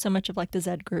reminds me so much of the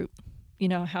Zed group.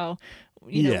 How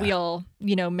we all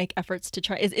make efforts to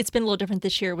try. It's been a little different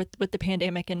this year with the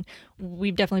pandemic, and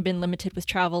we've definitely been limited with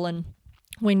travel and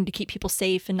wanting to keep people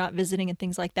safe and not visiting and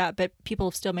things like that. But people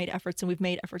have still made efforts, and we've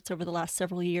made efforts over the last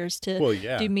several years to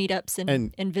do meetups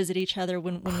and visit each other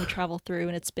when we travel through.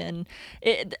 And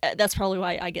that's probably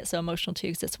why I get so emotional too,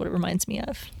 because that's what it reminds me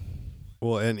of.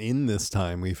 Well, and in this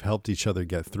time, we've helped each other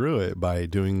get through it by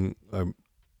doing,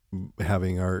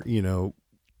 having our,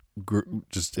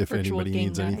 just if virtual anybody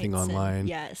needs anything online.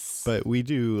 Yes. But we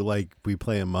do, we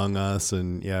play Among Us,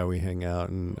 and we hang out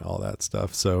and all that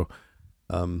stuff. So,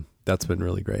 that's been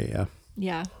really great. Yeah.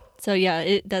 Yeah. So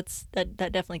that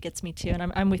definitely gets me too.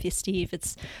 And I'm with you, Steve.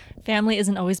 It's family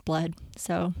isn't always blood.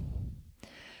 So,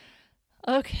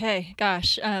 okay,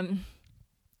 gosh.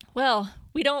 Well,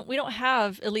 we don't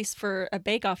have, at least for a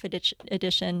Bake Off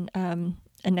edition,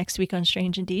 a next week on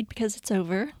Strange Indeed because it's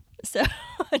over. So,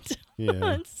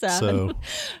 so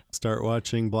start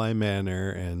watching Bly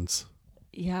Manor and.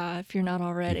 Yeah, if you're not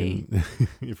already.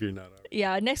 If you're not already.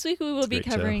 Yeah, next week we will be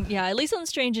covering, at least on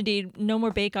Strange Indeed, no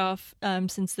more Bake Off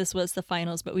since this was the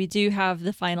finals, but we do have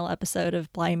the final episode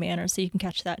of Bly Manor, so you can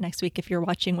catch that next week if you're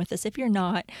watching with us. If you're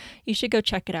not, you should go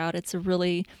check it out. It's a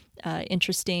really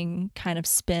interesting kind of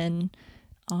spin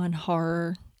on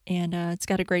horror, and it's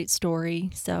got a great story.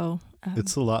 So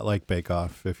it's a lot like Bake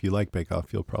Off. If you like Bake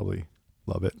Off, you'll probably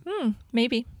love it.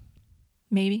 Maybe.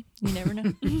 You never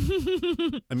know.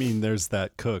 I mean, there's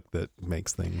that cook that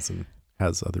makes things and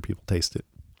has other people taste it.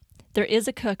 There is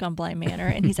a cook on Bly Manor,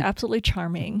 and he's absolutely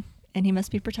charming, and he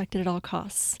must be protected at all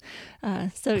costs.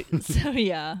 So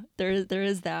yeah, there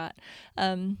is that.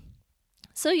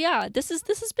 So yeah, this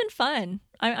has been fun.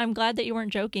 I'm glad that you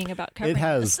weren't joking about covering. It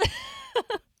has. This.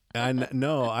 And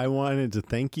no, I wanted to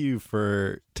thank you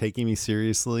for taking me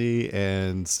seriously,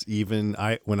 and even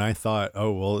when I thought,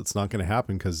 oh well, it's not going to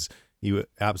happen because you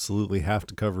absolutely have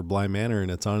to cover Bly Manor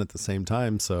and it's on at the same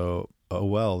time. So, oh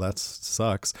well, that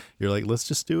sucks. You're like, let's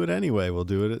just do it anyway. We'll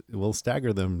do it. We'll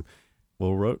stagger them.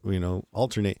 We'll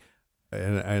alternate.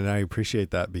 And I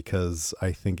appreciate that because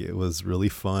I think it was really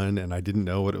fun, and I didn't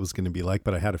know what it was going to be like,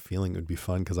 but I had a feeling it would be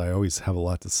fun because I always have a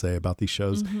lot to say about these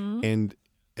shows. And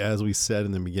as we said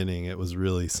in the beginning, it was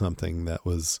really something that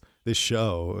was, this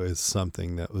show is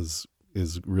something that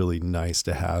is really nice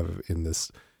to have in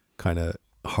this kind of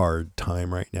hard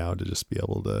time right now, to just be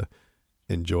able to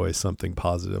enjoy something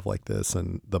positive like this.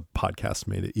 And the podcast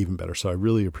made it even better. So I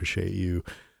really appreciate you,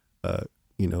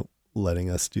 letting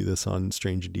us do this on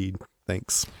Strange Indeed.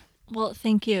 Thanks. Well,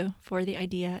 thank you for the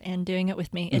idea and doing it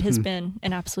with me. It has been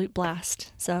an absolute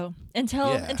blast. So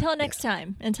until next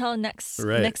time, until next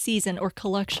season or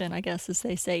collection, I guess, as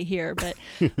they say here, but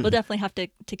we'll definitely have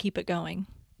to keep it going.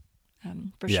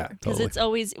 For sure. Because It's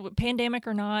always, pandemic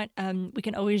or not, we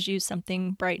can always use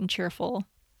something bright and cheerful,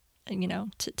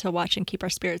 to watch and keep our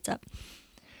spirits up.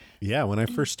 Yeah. When I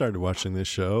first started watching this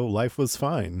show, life was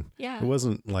fine. Yeah. It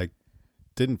wasn't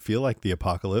didn't feel like the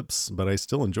apocalypse, but I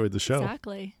still enjoyed the show.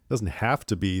 Exactly. It doesn't have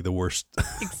to be the worst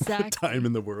time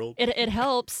in the world. It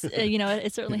helps.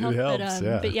 It certainly helps.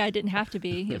 But yeah, it didn't have to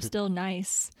be. It was still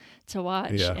nice to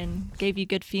watch and gave you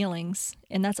good feelings.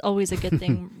 And that's always a good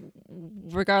thing,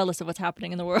 regardless of what's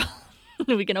happening in the world.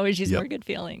 We can always use more good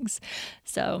feelings.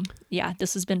 So, yeah,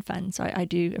 this has been fun. So I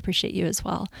do appreciate you as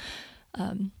well.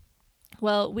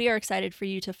 Well, we are excited for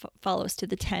you to follow us to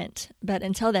the tent. But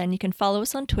until then, you can follow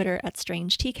us on Twitter at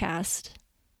StrangeTcast.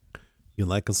 You can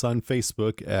like us on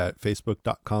Facebook at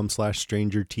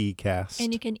facebook.com/StrangerTcast.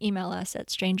 And you can email us at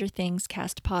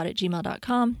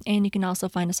strangerthingscastpod@gmail.com. And you can also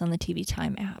find us on the TV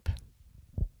Time app.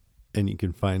 And you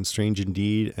can find Strange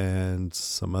Indeed and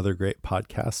some other great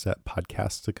podcasts at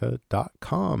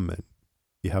podcastica.com. And if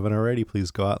you haven't already,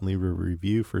 please go out and leave a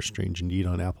review for Strange Indeed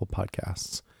on Apple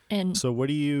Podcasts. And so what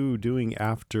are you doing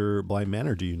after Blind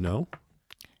Manor? Do you know?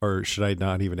 Or should I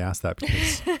not even ask that?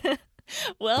 Because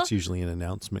well, it's usually an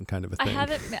announcement kind of a thing.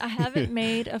 I haven't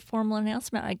made a formal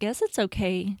announcement. I guess it's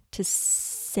okay to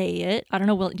say it. I don't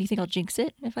know. Do you think I'll jinx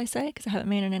it if I say it? Because I haven't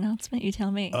made an announcement. You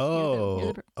tell me.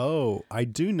 I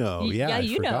do know. Yeah, I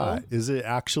forgot. Know. Is it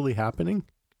actually happening?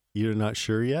 You're not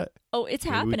sure yet? Oh, it's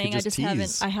happening. I just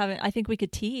tease. haven't. I think we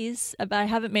could tease, but I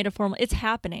haven't made a formal. It's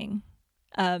happening.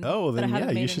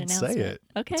 Then you should say it.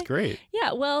 Okay. It's great.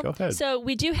 Yeah, well, go ahead. So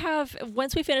we do have,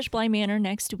 once we finish Blind Manor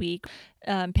next week,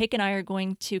 Paik and I are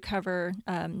going to cover,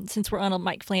 since we're on a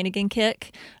Mike Flanagan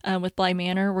kick with Blind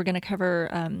Manor, we're going to cover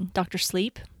Dr.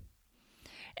 Sleep.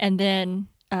 And then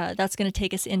that's going to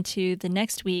take us into the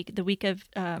next week, the week of,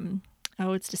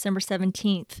 it's December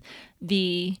 17th,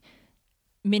 the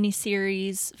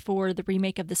miniseries for the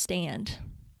remake of The Stand.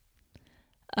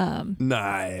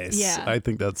 Nice. Yeah. I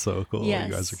think that's so cool. Yes.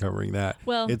 You guys are covering that.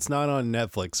 Well, it's not on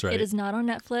Netflix, right? It is not on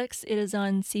Netflix. It is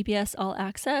on CBS All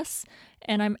Access.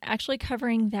 And I'm actually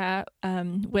covering that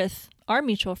with our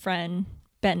mutual friend,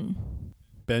 Ben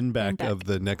Beck of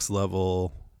the Next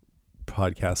Level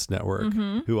Podcast Network,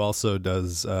 who also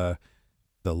does the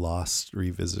Lost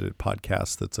Revisited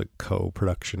podcast that's a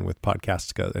co-production with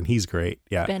Podcastica. And he's great.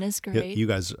 Yeah. Ben is great. You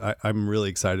guys, I'm really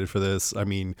excited for this. I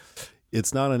mean,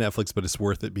 it's not on Netflix, but it's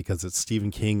worth it because it's Stephen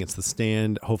King. It's The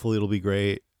Stand. Hopefully it'll be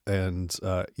great. And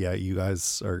you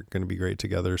guys are going to be great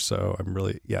together. So I'm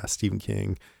really, Stephen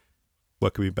King.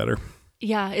 What could be better?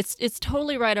 Yeah, it's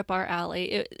totally right up our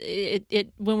alley.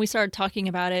 It when we started talking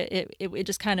about it, it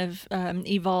just kind of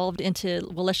evolved into,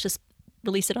 well, let's just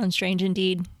release it on Strange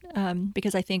Indeed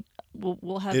because I think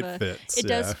we'll have fits. It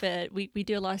does fit. We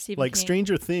do a lot of Stephen King.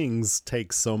 Stranger Things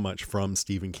takes so much from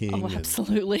Stephen King. Oh,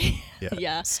 absolutely.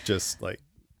 Yeah. It's just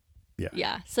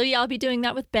Yeah. So I'll be doing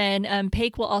that with Ben.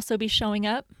 Paik will also be showing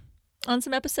up on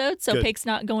some episodes. So Paik's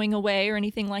not going away or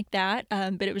anything like that.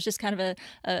 But it was just kind of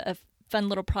a fun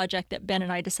little project that Ben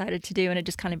and I decided to do, and it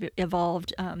just kind of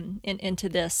evolved into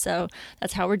this. So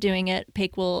that's how we're doing it.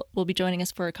 Paik will be joining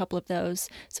us for a couple of those.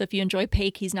 So if you enjoy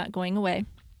Paik, he's not going away.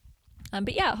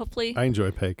 But hopefully. I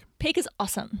enjoy Paik. Paik is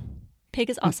awesome.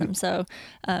 So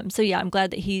I'm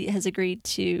glad that he has agreed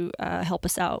to help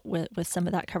us out with some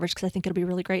of that coverage because I think it'll be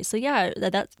really great. So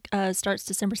that starts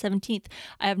December 17th.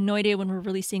 I have no idea when we're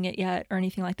releasing it yet or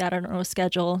anything like that. I don't know a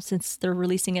schedule since they're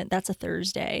releasing it. That's a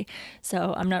Thursday.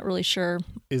 So I'm not really sure.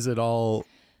 Is it all...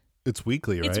 It's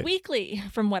weekly, right? It's weekly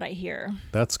from what I hear.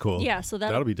 That's cool. Yeah, so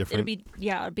that'll be different.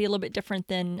 It'll be a little bit different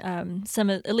than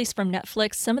at least from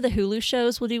Netflix. Some of the Hulu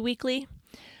shows will do weekly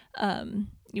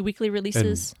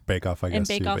releases. And Bake Off, I guess, and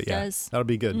Bake too. Off does. That'll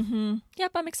be good. Mm-hmm.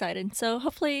 Yep, I'm excited. So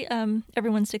hopefully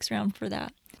everyone sticks around for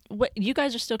that. What you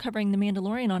guys are still covering The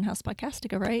Mandalorian on House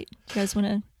Podcastica, right? You guys want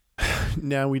to?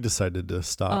 Now we decided to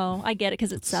stop. Oh, I get it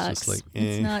because it sucks.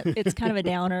 It's not. It's kind of a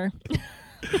downer.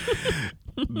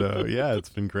 No, it's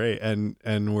been great, and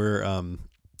we're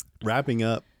wrapping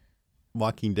up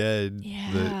Walking Dead,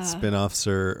 the spin-offs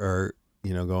are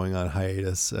going on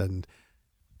hiatus, and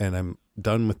I'm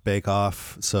done with Bake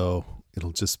Off, so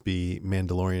it'll just be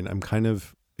Mandalorian. I'm kind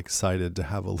of excited to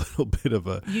have a little bit of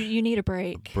a you need a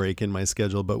break in my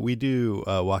schedule, but we do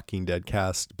Walking Dead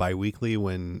cast bi-weekly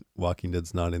when Walking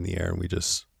Dead's not in the air, and we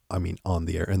just on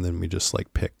the air, and then we just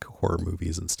like pick horror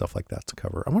movies and stuff like that to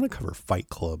cover. I want to cover Fight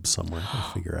Club somewhere.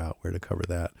 I'll figure out where to cover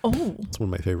that. Oh, it's one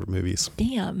of my favorite movies.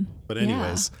 Damn. But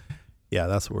anyways, yeah,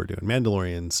 that's what we're doing.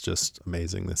 Mandalorian's just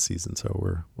amazing this season,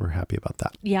 so we're happy about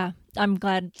that. Yeah, I'm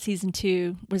glad season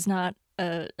 2 was not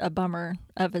a bummer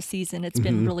of a season. It's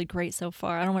been really great so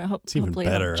far. I don't want to hopefully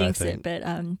better, I don't jinx it,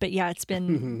 but yeah, it's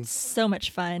been so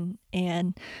much fun,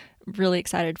 and really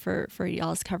excited for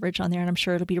y'all's coverage on there. And I'm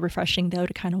sure it'll be refreshing though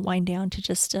to kind of wind down to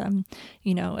just a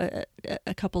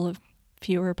couple of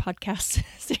fewer podcasts.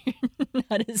 So you're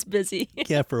not as busy.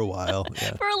 Yeah, for a while.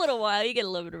 Yeah. For a little while, you get a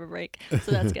little bit of a break,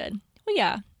 so that's good. Well,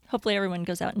 yeah, hopefully everyone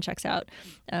goes out and checks out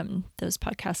those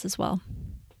podcasts as well.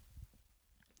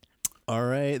 All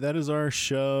right, that is our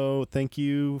show. Thank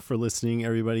you for listening,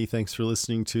 everybody. Thanks for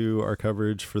listening to our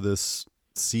coverage for this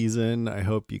season. I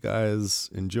hope you guys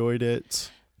enjoyed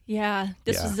it. Yeah,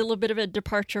 this was a little bit of a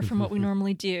departure from what we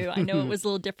normally do. I know it was a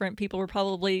little different. People were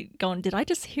probably going, did I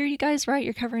just hear you guys right?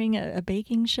 You're covering a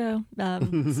baking show?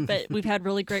 But we've had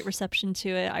really great reception to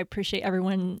it. I appreciate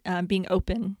everyone being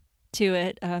open to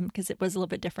it because it was a little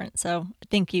bit different. So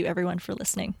thank you, everyone, for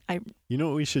listening. You know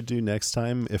what we should do next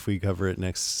time if we cover it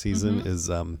next season is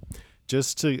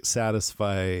just to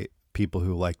satisfy people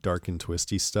who like dark and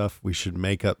twisty stuff, we should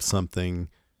make up something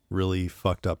really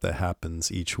fucked up that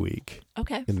happens each week.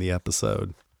 Okay. In the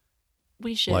episode.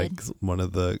 We should. Like one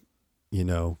of the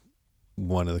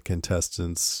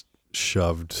contestants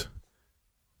shoved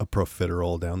a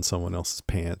profiterole down someone else's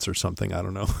pants or something. I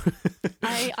don't know.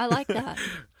 I like that.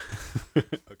 Okay.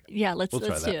 Yeah, let's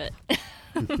do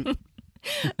it.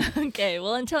 Okay,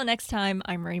 well, until next time,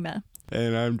 I'm Rima.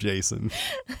 And I'm Jason.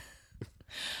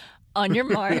 On your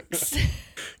marks.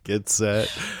 Get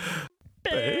set.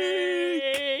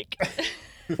 Bake.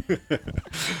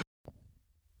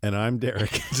 And I'm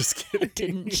Derek. Just kidding. I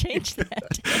didn't change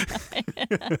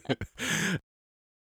that.